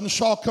a sudden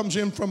Saul comes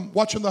in from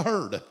watching the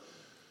herd.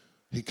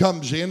 He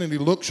comes in and he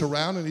looks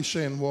around and he's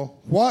saying,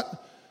 well,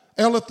 what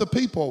aileth the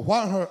people?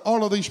 Why are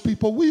all of these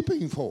people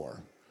weeping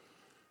for?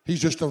 He's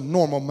just a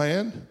normal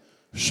man,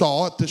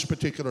 Saul, at this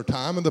particular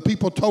time, and the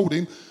people told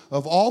him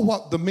of all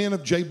what the men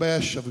of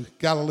Jabesh of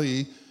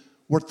Galilee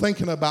were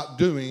thinking about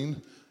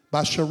doing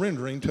by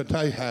surrendering to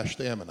Nahash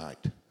the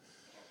Ammonite.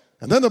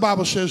 And then the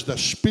Bible says the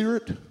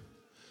Spirit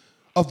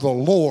of the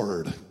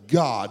Lord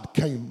God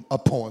came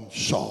upon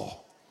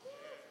Saul.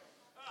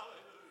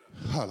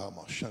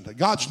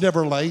 God's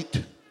never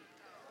late.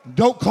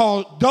 Don't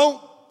call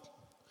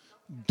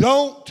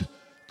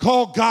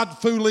God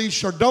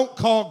foolish, or don't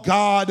call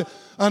God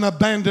an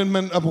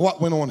abandonment of what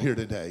went on here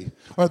today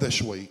or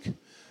this week.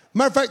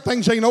 Matter of fact,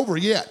 things ain't over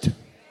yet.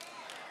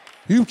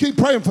 You keep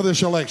praying for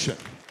this election.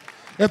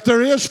 If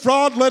there is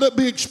fraud, let it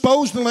be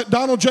exposed and let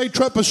Donald J.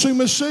 Trump assume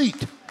his seat.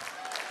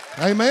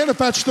 Amen, if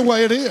that's the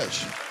way it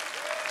is.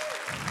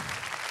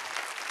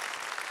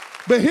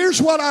 But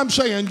here's what I'm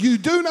saying. You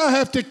do not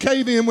have to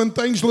cave in when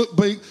things look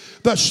bleak.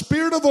 The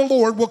Spirit of the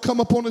Lord will come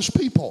upon His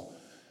people.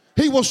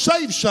 He will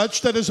save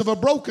such that is of a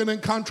broken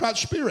and contrite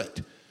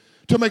spirit.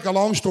 To make a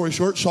long story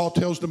short, Saul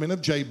tells the men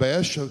of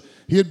Jabesh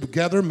he'd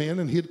gather men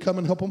and he'd come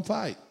and help them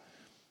fight.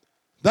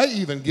 They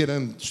even get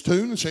in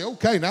tune and say,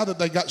 okay, now that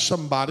they got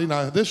somebody,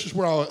 now this is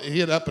where I'll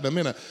hit up in a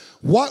minute.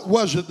 What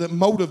was it that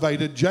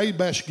motivated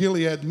Jabesh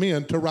Gilead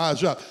men to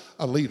rise up?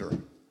 A leader.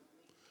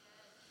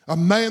 A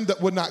man that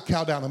would not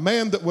cow down. A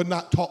man that would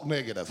not talk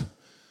negative.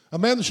 A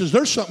man that says,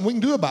 there's something we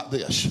can do about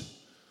this.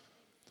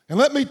 And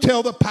let me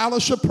tell the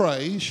palace of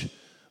praise,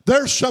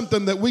 there's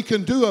something that we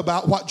can do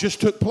about what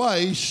just took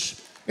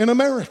place in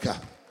America.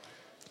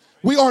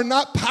 We are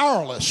not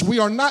powerless. We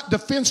are not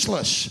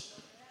defenseless.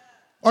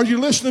 Are you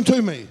listening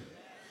to me?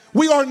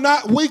 We are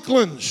not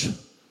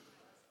weaklings.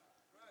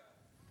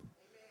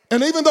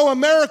 And even though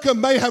America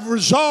may have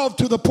resolved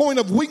to the point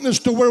of weakness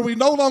to where we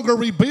no longer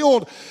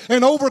rebuild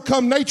and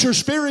overcome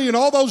nature's fury and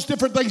all those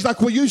different things like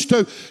we used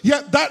to,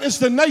 yet that is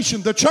the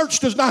nation. The church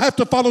does not have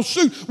to follow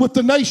suit with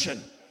the nation.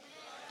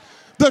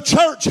 The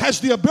church has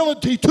the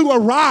ability to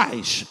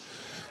arise.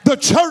 The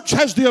church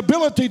has the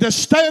ability to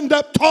stand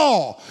up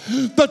tall.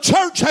 The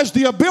church has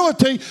the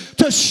ability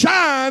to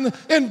shine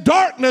in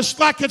darkness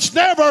like it's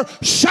never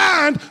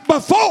shined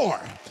before.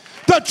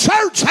 The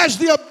church has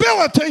the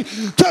ability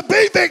to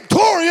be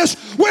victorious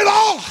when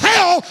all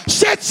hell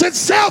sets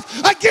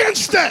itself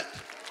against it.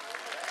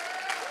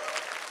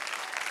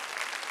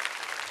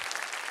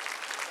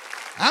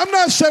 I'm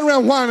not sitting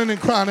around whining and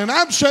crying, and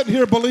I'm sitting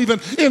here believing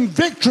in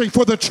victory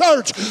for the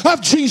church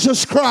of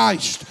Jesus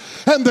Christ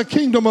and the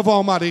kingdom of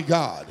Almighty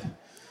God.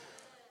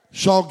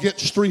 Saul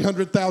gets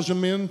 300,000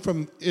 men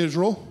from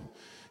Israel.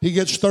 He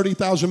gets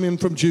 30,000 men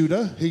from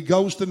Judah. He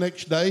goes the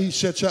next day. He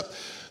sets up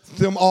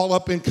them all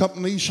up in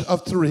companies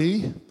of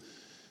 3,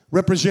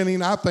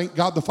 representing, I think,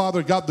 God the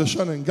Father, God the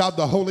Son, and God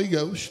the Holy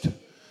Ghost.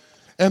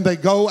 And they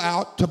go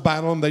out to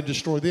battle and they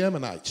destroy the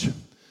Ammonites.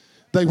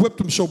 They whipped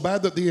them so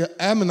bad that the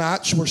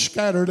Ammonites were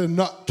scattered and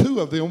not 2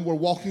 of them were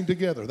walking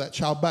together. That's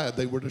how bad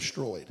they were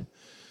destroyed.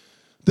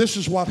 This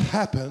is what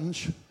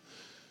happens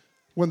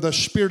when the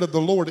Spirit of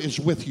the Lord is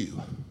with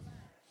you.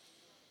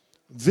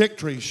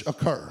 Victories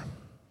occur.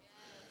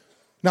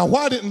 Now,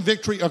 why didn't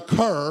victory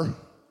occur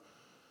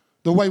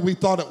the way we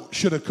thought it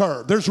should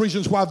occur? There's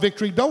reasons why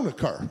victory don't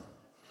occur.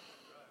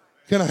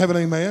 Can I have an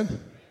amen?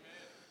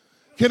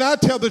 Can I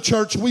tell the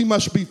church we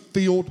must be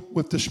filled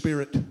with the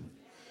Spirit?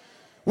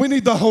 We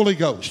need the Holy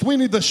Ghost. We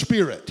need the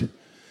Spirit.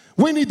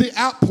 We need the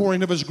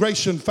outpouring of His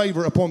grace and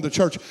favor upon the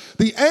church.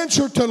 The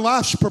answer to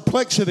life's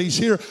perplexities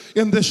here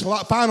in this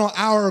final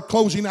hour,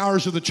 closing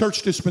hours of the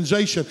church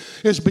dispensation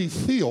is be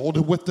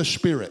filled with the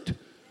Spirit.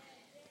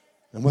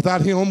 And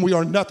without Him, we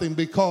are nothing,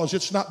 because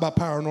it's not by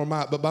power nor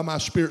might, but by my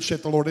Spirit,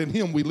 saith the Lord. In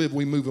Him we live,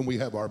 we move, and we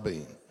have our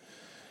being.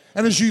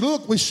 And as you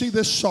look, we see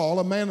this Saul,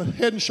 a man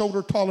head and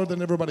shoulder taller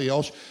than everybody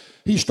else.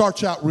 He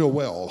starts out real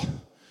well.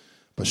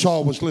 But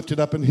Saul was lifted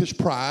up in his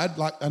pride,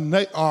 like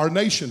our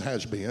nation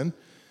has been.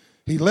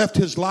 He left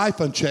his life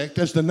unchecked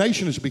as the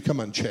nation has become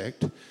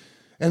unchecked.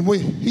 And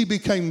he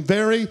became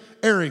very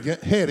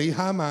arrogant, heady,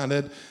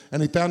 high-minded,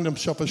 and he found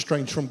himself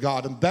estranged from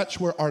God. And that's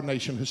where our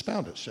nation has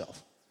found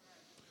itself.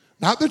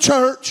 Not the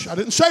church. I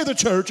didn't say the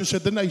church. I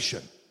said the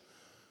nation.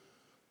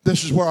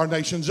 This is where our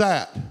nation's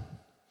at.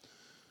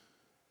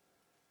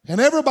 And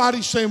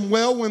everybody's saying,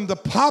 well, when the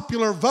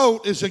popular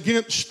vote is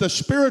against the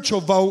spiritual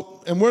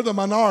vote and we're the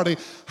minority,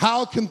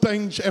 how can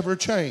things ever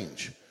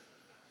change?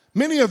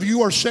 Many of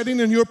you are sitting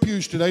in your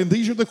pews today, and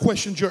these are the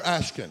questions you're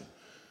asking.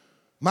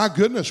 My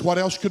goodness, what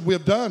else could we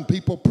have done?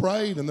 People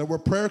prayed, and there were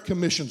prayer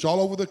commissions all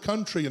over the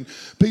country, and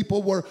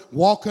people were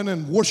walking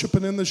and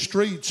worshiping in the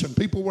streets, and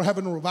people were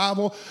having a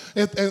revival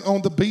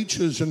on the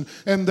beaches, and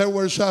there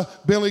was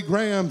Billy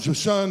Graham's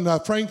son,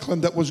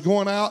 Franklin, that was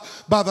going out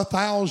by the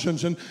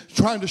thousands and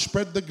trying to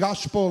spread the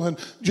gospel, and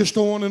just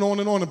on and on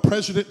and on. And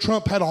President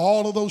Trump had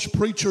all of those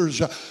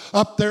preachers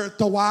up there at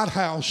the White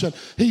House, and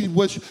he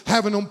was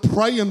having them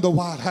pray in the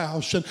White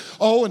House,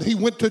 and he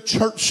went to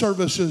church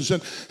services,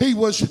 and he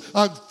was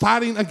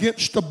fighting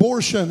against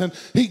abortion, and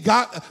he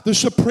got the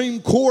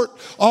Supreme Court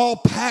all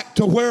packed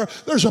to where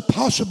there's a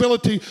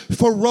possibility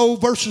for Roe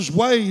versus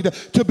Wade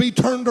to be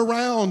turned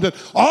around, and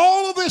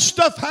all of this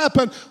stuff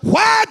happened.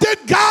 Why did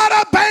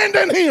God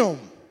abandon him?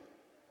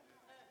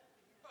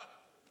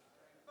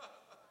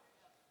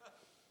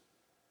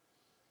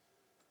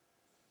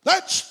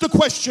 That's the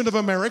question of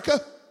America.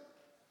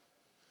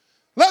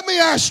 Let me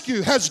ask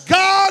you, has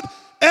God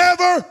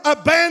ever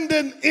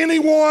abandoned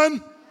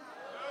anyone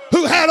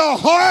who had a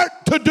heart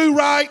to do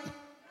right?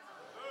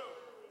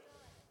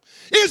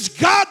 Is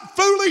God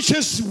foolish?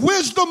 Is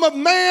wisdom of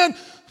man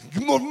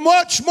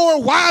much more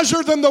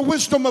wiser than the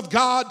wisdom of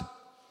God?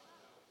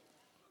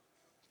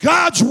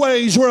 God's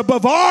ways are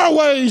above our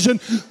ways, and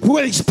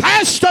He's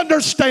past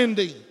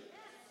understanding.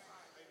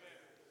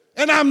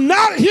 And I'm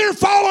not here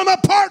falling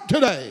apart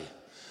today.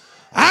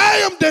 I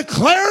am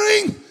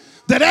declaring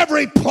that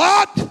every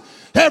plot,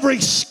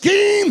 every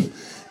scheme,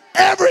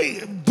 every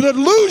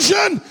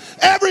delusion,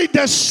 every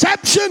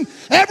deception,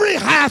 every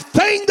high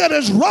thing that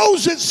has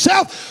rose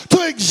itself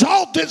to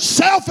exalt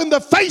itself in the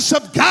face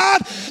of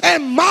God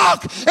and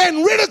mock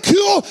and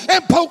ridicule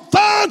and poke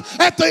fun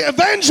at the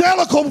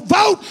evangelical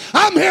vote,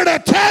 I'm here to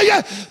tell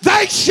you,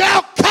 they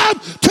shall come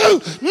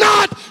to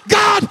naught.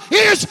 God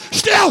is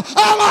still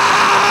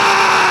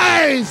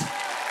alive.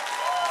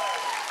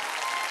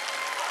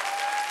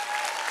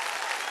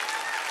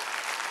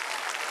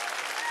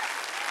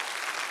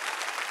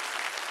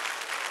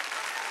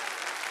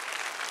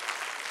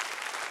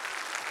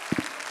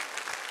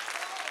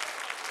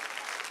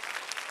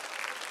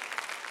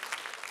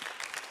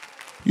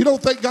 You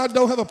don't think God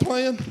don't have a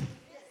plan?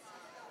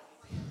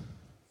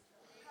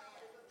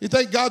 You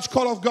think God's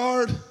caught off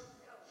guard?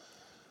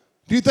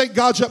 Do you think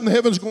God's up in the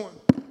heavens going,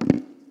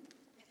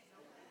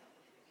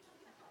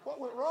 what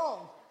went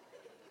wrong?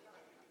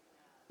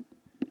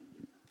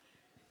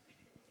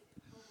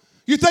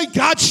 You think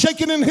God's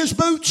shaking in His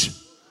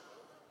boots?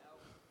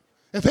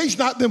 If He's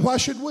not, then why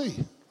should we?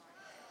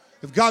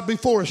 If God be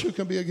for us, who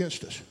can be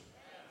against us?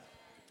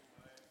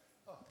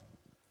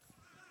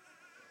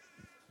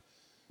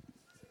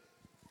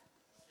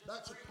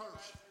 That's a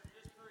purse.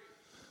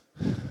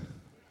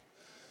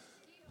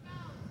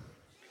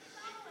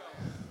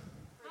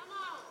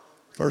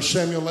 1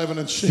 Samuel 11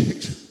 and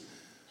 6.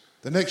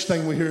 The next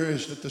thing we hear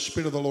is that the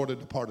Spirit of the Lord had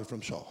departed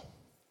from Saul.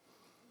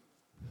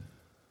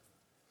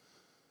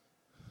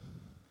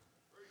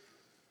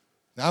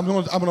 Now I'm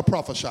going to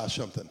prophesy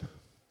something.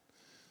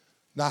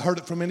 Now I heard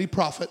it from any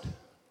prophet,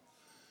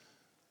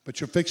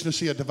 but you're fixing to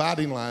see a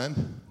dividing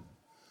line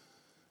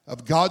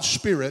of God's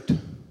Spirit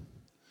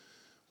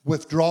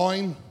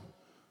withdrawing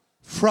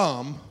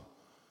from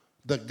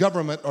the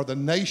government or the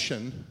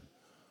nation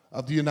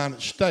of the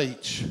United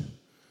States,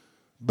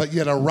 but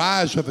yet a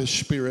rise of his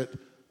Spirit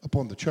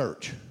upon the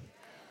church.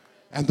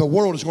 And the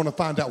world is going to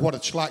find out what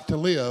it's like to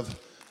live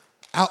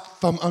out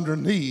from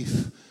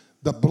underneath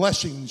the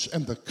blessings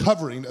and the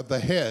covering of the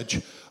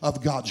hedge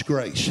of God's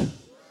grace.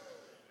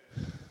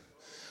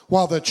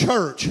 While the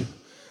church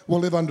will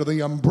live under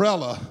the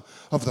umbrella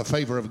of the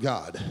favor of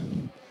God.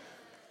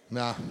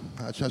 Now,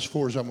 that's as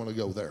far as I'm going to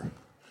go there.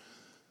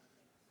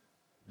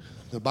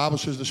 The Bible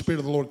says the Spirit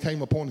of the Lord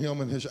came upon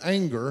him and his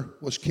anger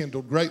was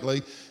kindled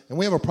greatly. And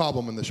we have a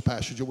problem in this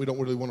passage that we don't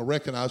really want to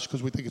recognize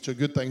because we think it's a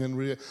good thing. In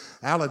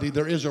reality,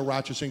 there is a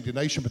righteous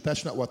indignation, but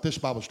that's not what this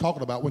Bible is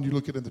talking about when you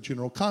look at it in the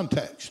general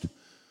context.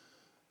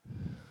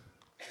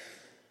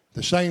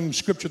 The same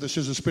scripture that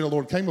says the Spirit of the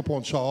Lord came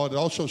upon Saul, it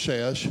also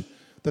says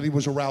that he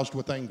was aroused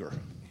with anger.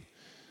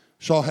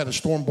 Saul had a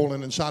storm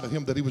boiling inside of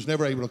him that he was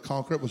never able to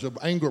conquer. It was an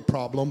anger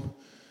problem.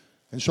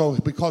 And so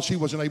because he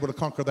wasn't able to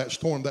conquer that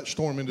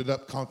storm ended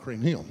up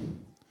conquering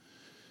him.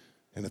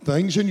 And the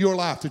things in your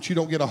life that you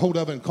don't get a hold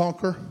of and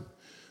conquer,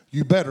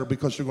 you better,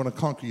 because they're going to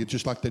conquer you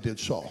just like they did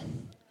Saul.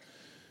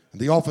 And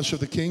the office of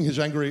the king, his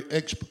anger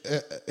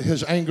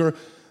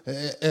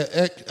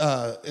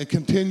it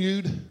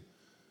continued.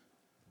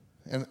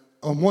 And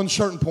on one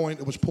certain point,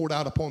 it was poured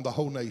out upon the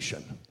whole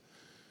nation.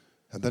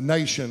 And the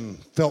nation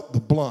felt the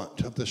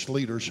blunt of this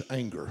leader's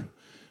anger.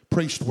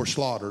 Priests were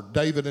slaughtered.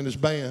 David and his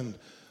band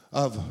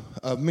of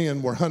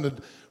men were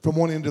hunted from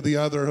one end to the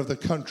other of the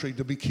country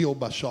to be killed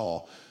by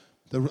Saul.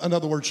 In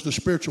other words, the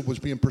spiritual was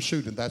being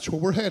pursued, and that's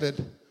where we're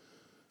headed.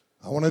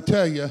 I want to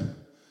tell you,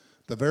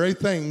 the very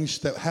things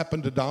that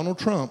happened to Donald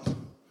Trump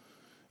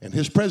and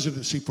his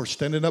presidency for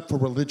standing up for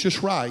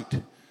religious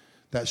right,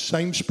 that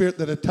same spirit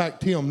that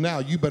attacked him, now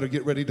you better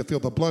get ready to feel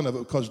the blunt of it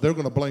because they're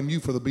going to blame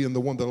you for being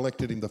the one that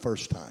elected him the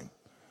first time.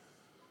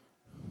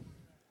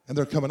 And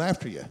they're coming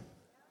after you.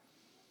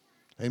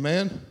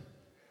 Amen?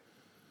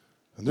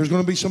 And there's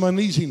going to be some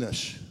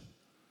uneasiness.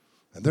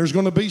 And there's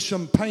going to be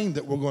some pain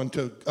that will going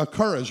to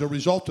occur as a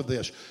result of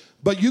this.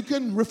 But you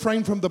can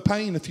refrain from the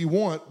pain if you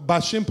want by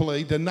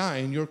simply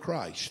denying you're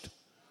Christ.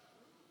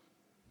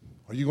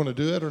 Are you going to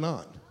do it or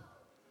not?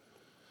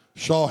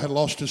 Saul had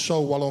lost his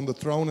soul while on the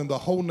throne, and the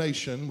whole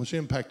nation was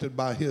impacted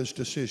by his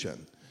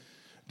decision.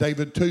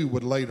 David, too,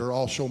 would later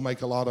also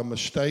make a lot of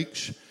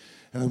mistakes.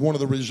 And one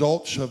of the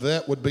results of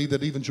that would be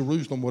that even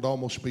Jerusalem would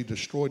almost be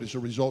destroyed as a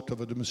result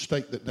of a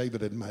mistake that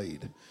David had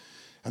made.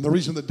 And the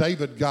reason that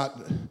David got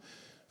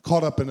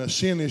caught up in a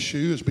sin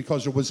issue is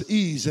because there was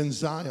ease in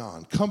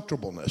Zion,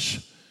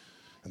 comfortableness.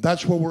 And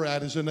that's where we're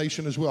at as a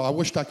nation as well. I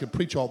wished I could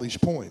preach all these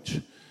points.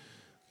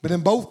 But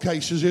in both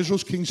cases,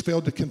 Israel's kings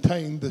failed to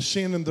contain the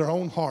sin in their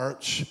own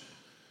hearts.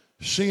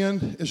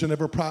 Sin is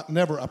never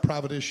a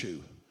private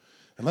issue.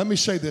 And let me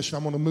say this, and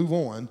I'm going to move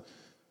on.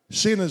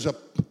 Sin is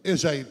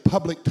a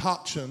public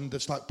toxin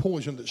that's like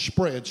poison that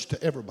spreads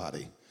to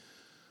everybody.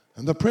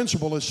 And the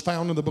principle is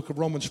found in the book of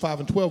Romans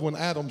 5:12. When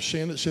Adam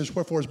sinned, it says,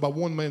 wherefore as by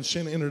one man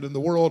sin entered in the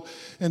world,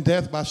 and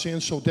death by sin,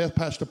 so death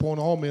passed upon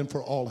all men,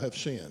 for all have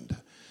sinned.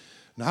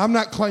 Now, I'm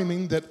not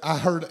claiming that I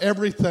heard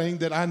everything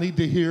that I need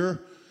to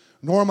hear,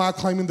 nor am I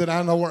claiming that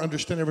I know or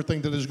understand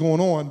everything that is going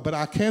on, but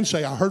I can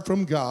say I heard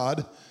from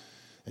God,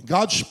 and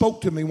God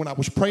spoke to me when I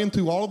was praying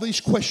through all of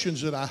these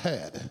questions that I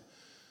had.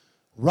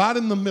 Right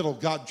in the middle,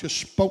 God just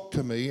spoke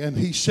to me, and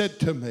he said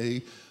to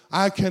me,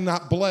 I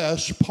cannot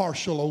bless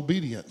partial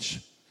obedience.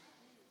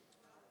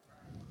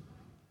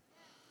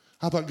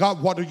 I thought,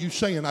 God, what are you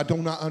saying? I do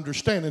not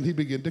understand. And he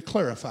began to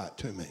clarify it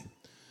to me.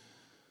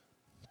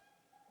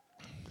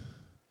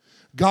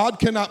 God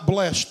cannot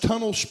bless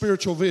tunnel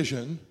spiritual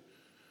vision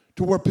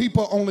to where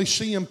people only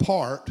see in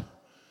part,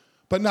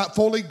 but not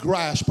fully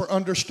grasp or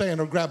understand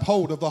or grab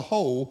hold of the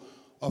whole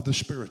of the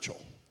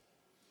spiritual.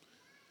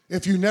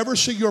 If you never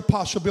see your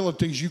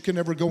possibilities, you can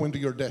never go into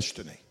your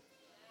destiny.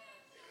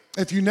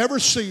 If you never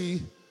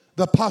see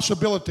the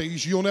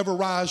possibilities, you'll never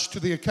rise to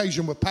the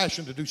occasion with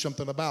passion to do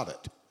something about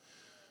it.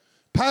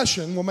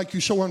 Passion will make you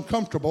so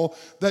uncomfortable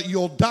that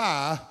you'll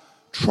die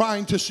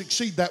trying to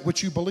succeed that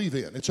which you believe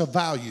in. It's a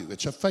value.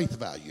 It's a faith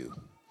value.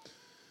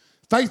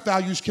 Faith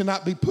values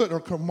cannot be put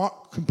or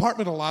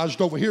compartmentalized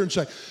over here and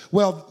say,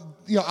 well,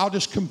 I'll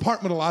just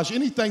compartmentalize.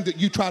 Anything that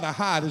you try to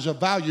hide as a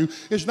value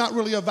is not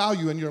really a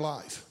value in your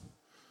life.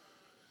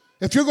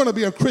 If you're going to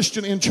be a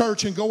Christian in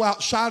church and go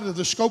outside of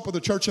the scope of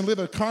the church and live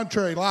a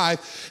contrary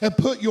life and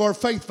put your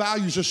faith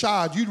values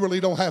aside, you really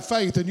don't have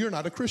faith and you're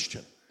not a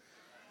Christian.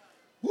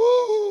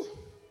 Woo!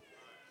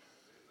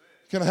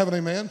 Can I have an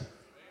amen?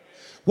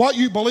 What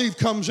you believe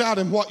comes out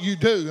in what you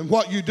do, and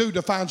what you do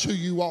defines who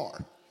you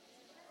are.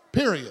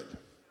 Period.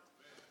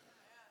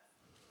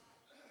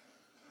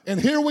 And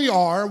here we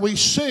are, we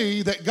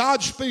see that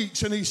God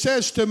speaks and he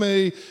says to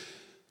me,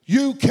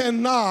 you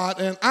cannot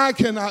and I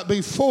cannot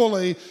be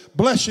fully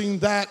blessing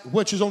that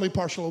which is only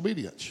partial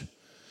obedience.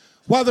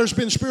 While there's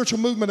been spiritual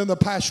movement in the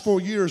past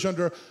 4 years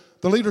under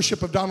the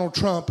leadership of Donald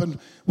Trump, and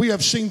we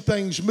have seen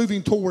things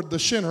moving toward the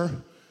center,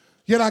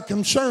 yet I'm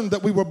concerned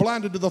that we were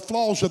blinded to the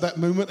flaws of that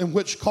movement, in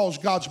which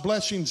caused God's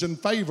blessings and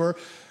favor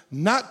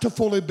not to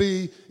fully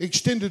be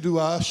extended to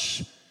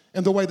us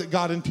in the way that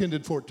God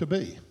intended for it to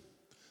be.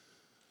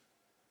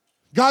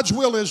 God's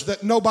will is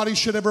that nobody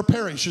should ever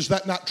perish. Is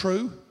that not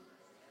true?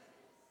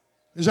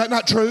 Is that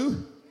not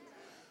true?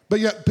 But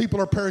yet people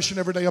are perishing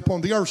every day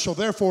upon the earth. So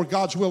therefore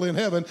God's will in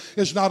heaven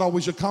is not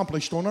always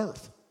accomplished on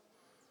earth.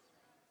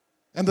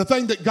 And the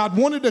thing that God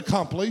wanted to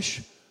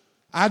accomplish,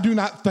 I do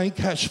not think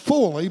has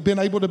fully been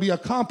able to be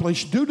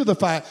accomplished due to the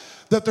fact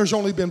that there's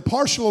only been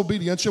partial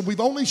obedience and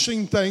we've only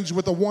seen things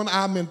with a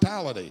one-eye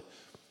mentality.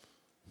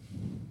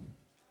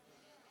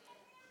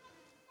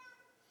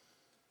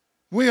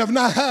 We have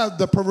not had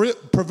the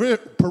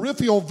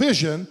peripheral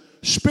vision,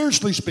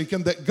 spiritually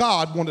speaking, that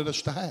God wanted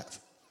us to have.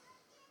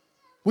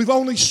 We've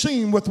only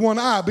seen with one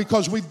eye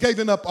because we've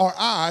given up our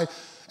eye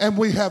and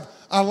we have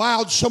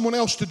allowed someone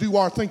else to do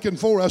our thinking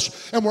for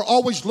us. And we're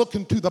always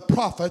looking to the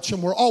prophets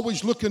and we're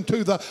always looking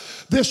to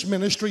this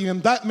ministry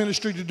and that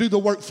ministry to do the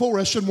work for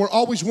us. And we're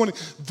always wanting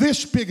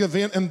this big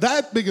event and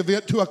that big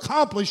event to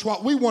accomplish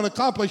what we want to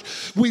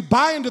accomplish. We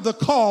buy into the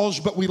cause,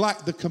 but we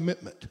lack the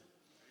commitment.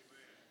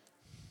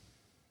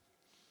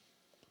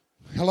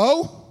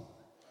 Hello?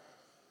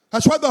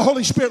 That's what the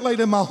Holy Spirit laid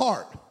in my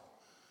heart.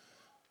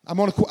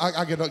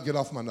 I get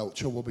off my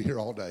notes, so we'll be here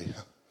all day.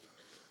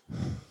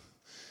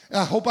 And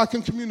I hope I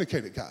can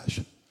communicate it, guys,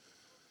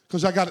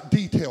 because I got it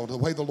detailed the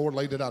way the Lord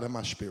laid it out in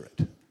my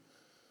spirit.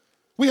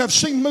 We have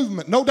seen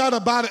movement, no doubt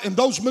about it, and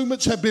those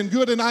movements have been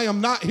good, and I am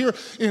not here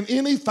in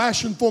any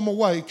fashion, form, or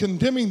way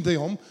condemning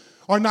them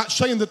or not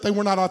saying that they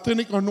were not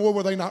authentic or nor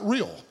were they not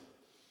real.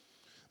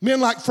 Men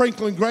like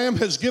Franklin Graham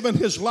has given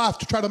his life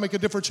to try to make a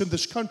difference in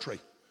this country.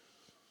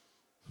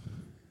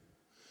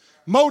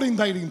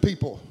 Motivating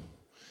people.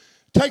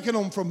 Taking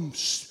them from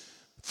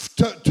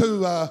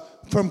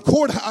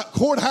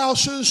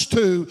courthouses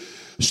to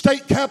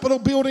state capitol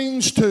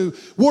buildings to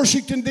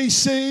Washington,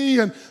 D.C.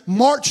 and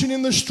marching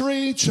in the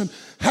streets and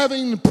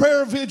having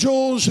prayer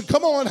vigils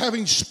and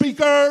having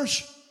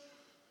speakers.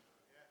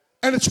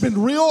 And it's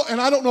been real, and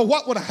I don't know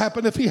what would have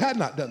happened if he had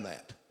not done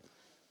that.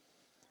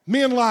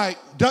 Men like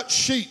Dutch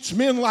Sheets,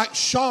 men like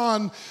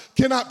Sean,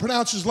 cannot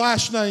pronounce his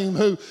last name,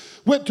 who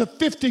went to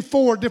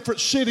 54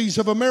 different cities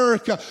of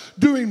America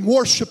doing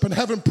worship and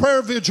having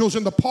prayer vigils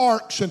in the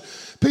parks, and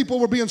people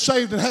were being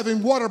saved and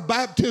having water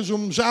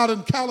baptisms out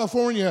in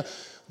California.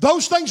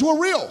 Those things were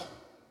real.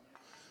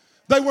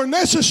 They were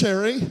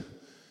necessary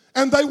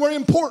and they were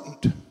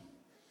important.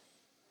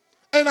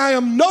 And I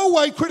am no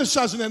way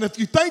criticizing that. If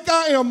you think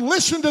I am,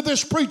 listen to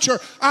this preacher.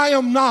 I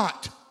am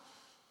not.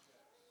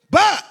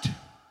 But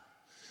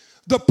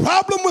the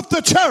problem with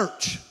the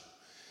church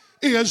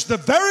is the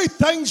very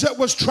things that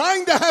was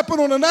trying to happen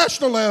on a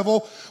national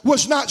level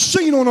was not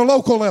seen on a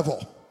local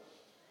level.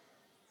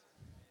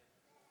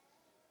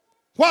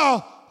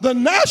 While the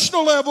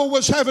national level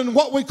was having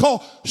what we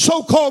call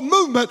so-called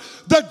movement,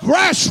 the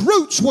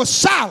grassroots was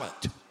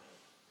silent.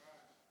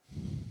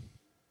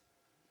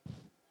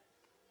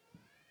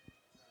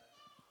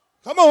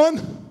 Come on.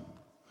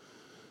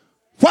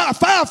 While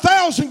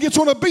 5,000 gets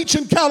on a beach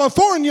in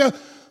California,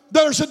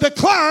 there's a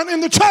decline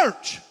in the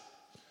church.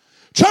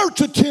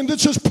 Church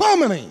attendance is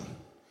plummeting.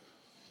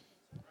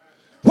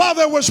 While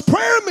there was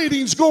prayer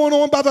meetings going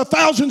on by the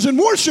thousands in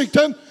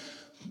Washington,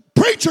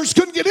 preachers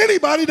couldn't get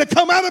anybody to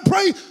come out and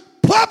pray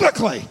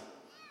publicly.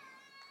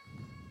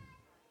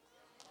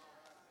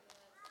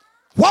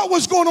 What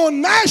was going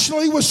on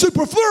nationally was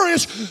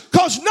superfluous,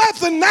 because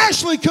nothing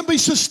nationally can be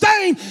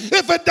sustained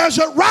if it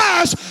doesn't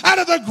rise out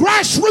of the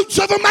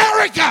grassroots of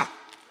America.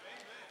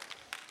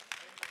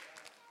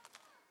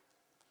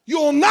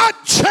 You'll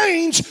not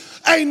change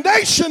a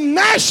nation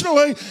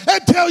nationally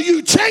until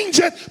you change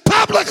it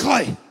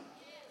publicly.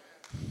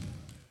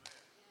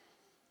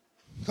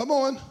 Come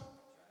on.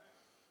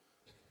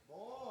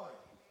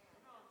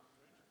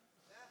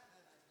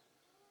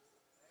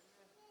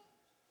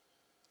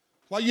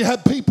 While you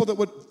had people that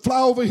would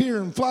fly over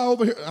here and fly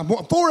over here. I'm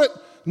for it.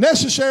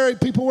 Necessary.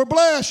 People were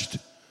blessed.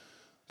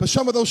 But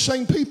some of those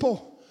same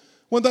people,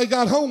 when they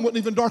got home,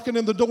 wouldn't even darken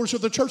in the doors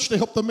of the church to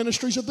help the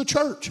ministries of the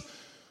church.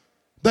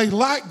 They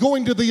liked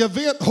going to the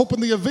event, hoping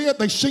the event,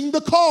 they sing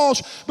the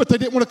cause, but they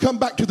didn't want to come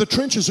back to the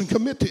trenches and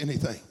commit to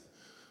anything.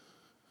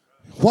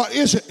 What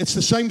is it? It's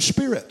the same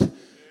spirit.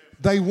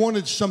 They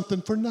wanted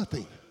something for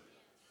nothing.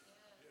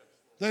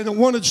 They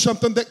wanted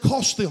something that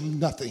cost them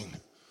nothing.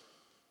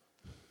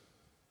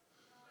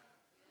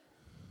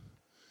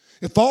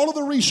 If all of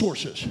the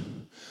resources,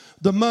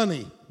 the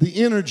money,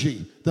 the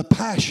energy, the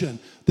passion,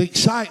 the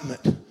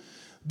excitement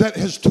that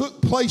has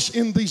took place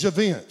in these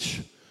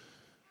events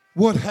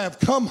would have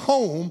come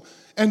home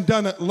and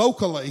done it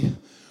locally,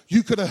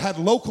 you could have had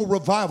local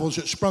revivals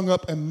that sprung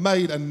up and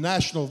made a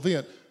national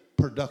event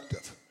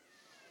productive.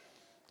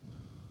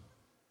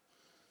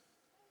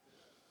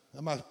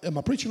 Am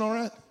I preaching all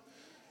right?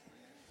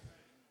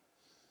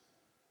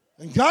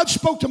 And God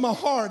spoke to my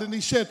heart, and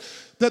he said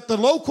that the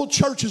local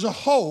church as a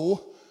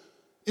whole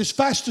is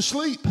fast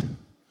asleep.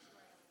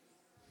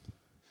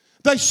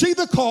 They see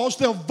the cause,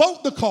 they'll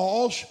vote the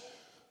cause,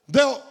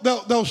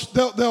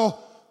 they'll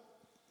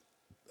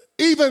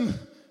even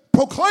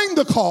proclaim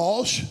the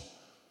cause,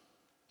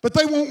 but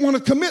they won't want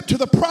to commit to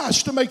the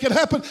price to make it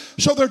happen.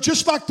 So they're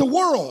just like the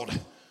world.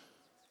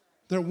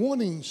 They're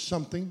wanting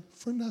something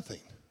for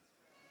nothing.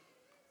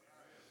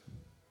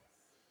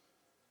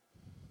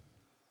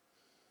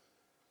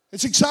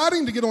 It's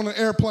exciting to get on an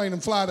airplane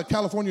and fly to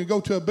California and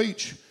go to a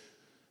beach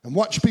and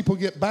watch people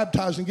get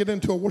baptized and get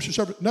into a worship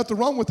service. Nothing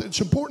wrong with it.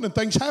 It's important and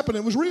things happen.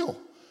 It was real.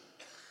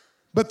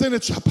 But then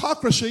it's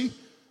hypocrisy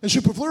and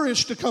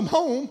superfluous to come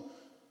home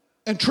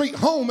and treat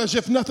home as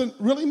if nothing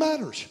really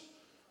matters.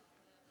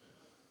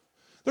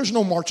 There's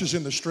no marches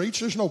in the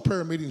streets. There's no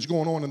prayer meetings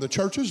going on in the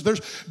churches.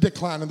 There's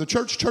decline in the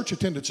church. Church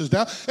attendance is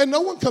down. And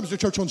no one comes to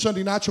church on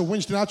Sunday nights or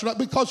Wednesday nights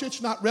because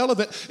it's not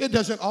relevant. It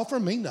doesn't offer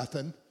me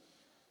nothing.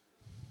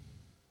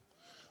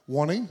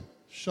 Wanting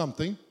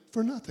something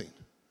for nothing.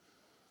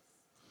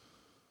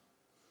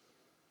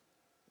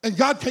 And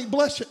God can't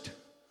bless it.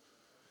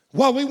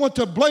 While we want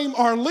to blame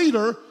our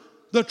leader,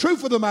 the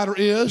truth of the matter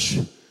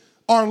is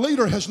our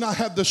leader has not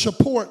had the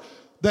support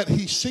that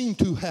he seemed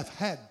to have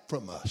had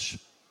from us.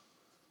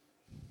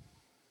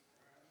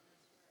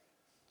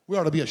 We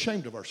ought to be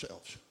ashamed of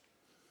ourselves.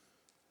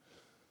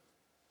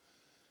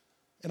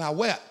 And I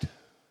wept.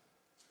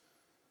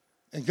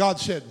 And God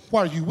said,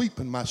 "Why are you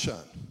weeping, my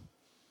son?"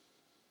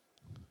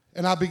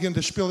 And I began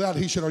to spill it out.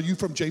 He said, "Are you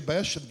from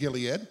Jabesh of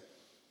Gilead?"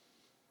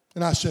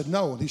 And I said,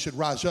 "No." And he said,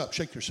 "Rise up,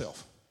 shake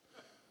yourself."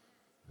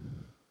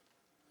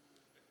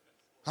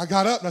 I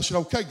got up and I said,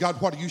 "Okay, God,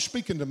 what are you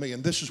speaking to me?"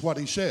 And this is what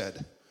he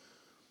said.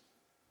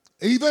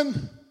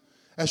 Even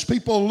as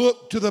people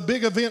look to the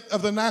big event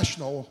of the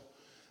national,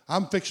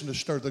 I'm fixing to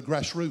stir the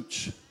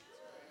grassroots.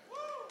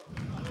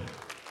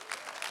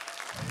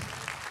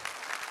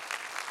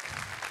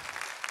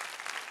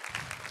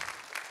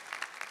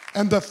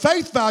 And the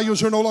faith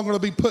values are no longer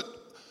going to be put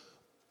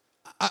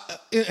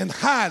in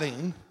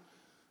hiding,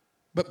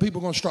 but people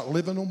are going to start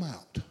living them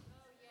out.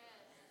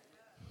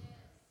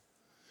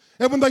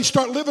 And when they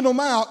start living them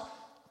out,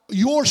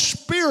 your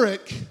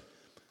spirit,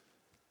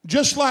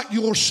 just like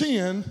your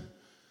sin,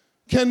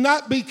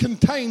 cannot be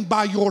contained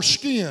by your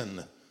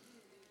skin.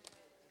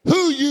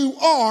 Who you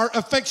are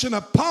affects in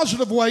a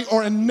positive way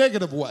or a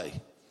negative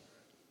way.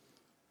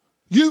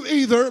 You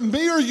either,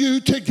 me or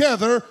you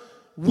together,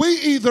 we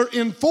either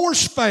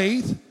enforce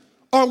faith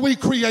or we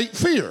create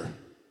fear.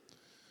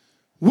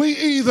 We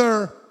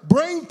either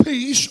bring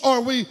peace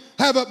or we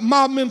have a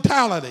mob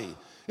mentality.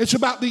 It's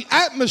about the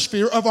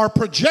atmosphere of our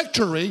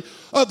trajectory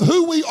of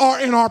who we are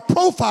in our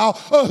profile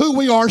of who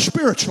we are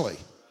spiritually.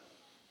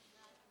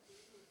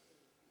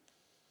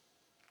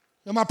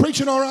 Am I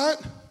preaching all right?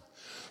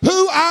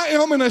 Who I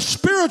am in a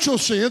spiritual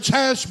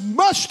sense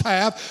must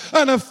have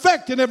an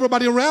effect in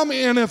everybody around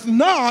me. And if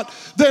not,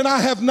 then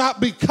I have not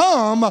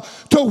become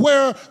to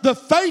where the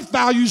faith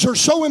values are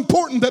so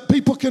important that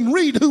people can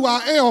read who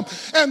I am,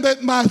 and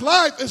that my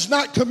life is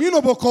not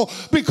communicable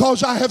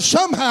because I have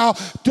somehow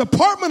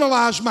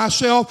departmentalized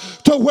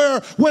myself to where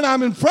when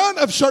I'm in front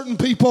of certain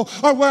people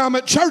or when I'm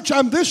at church,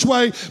 I'm this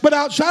way, but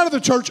outside of the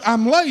church,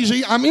 I'm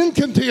lazy, I'm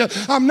incontent,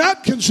 I'm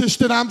not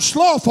consistent, I'm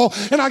slothful,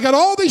 and I got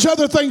all these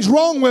other things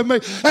wrong with me.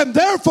 And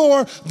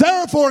therefore,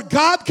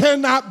 God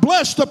cannot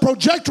bless the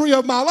trajectory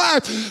of my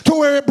life to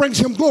where it brings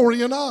him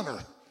glory and honor.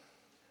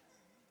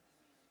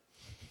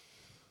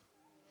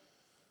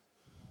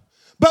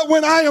 But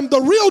when I am the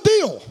real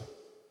deal,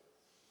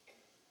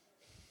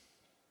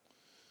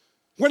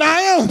 when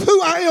I am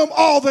who I am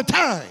all the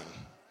time,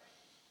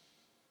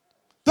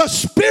 the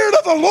Spirit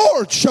of the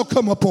Lord shall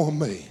come upon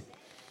me.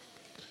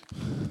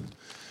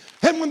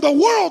 And when the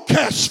world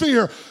casts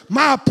fear,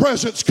 my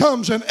presence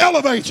comes and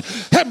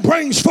elevates and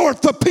brings forth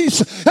the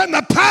peace and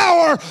the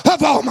power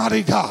of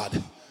Almighty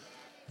God.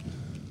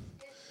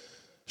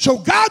 So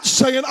God's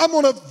saying, I'm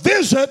going to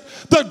visit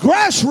the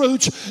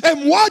grassroots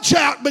and watch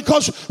out,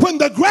 because when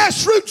the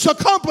grassroots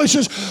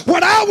accomplishes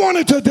what I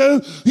wanted to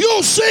do,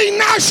 you'll see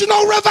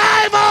national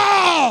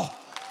revival.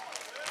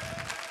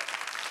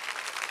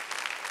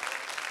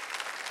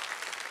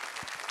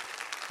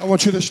 I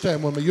want you to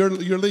stand with me. You're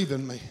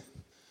leaving me.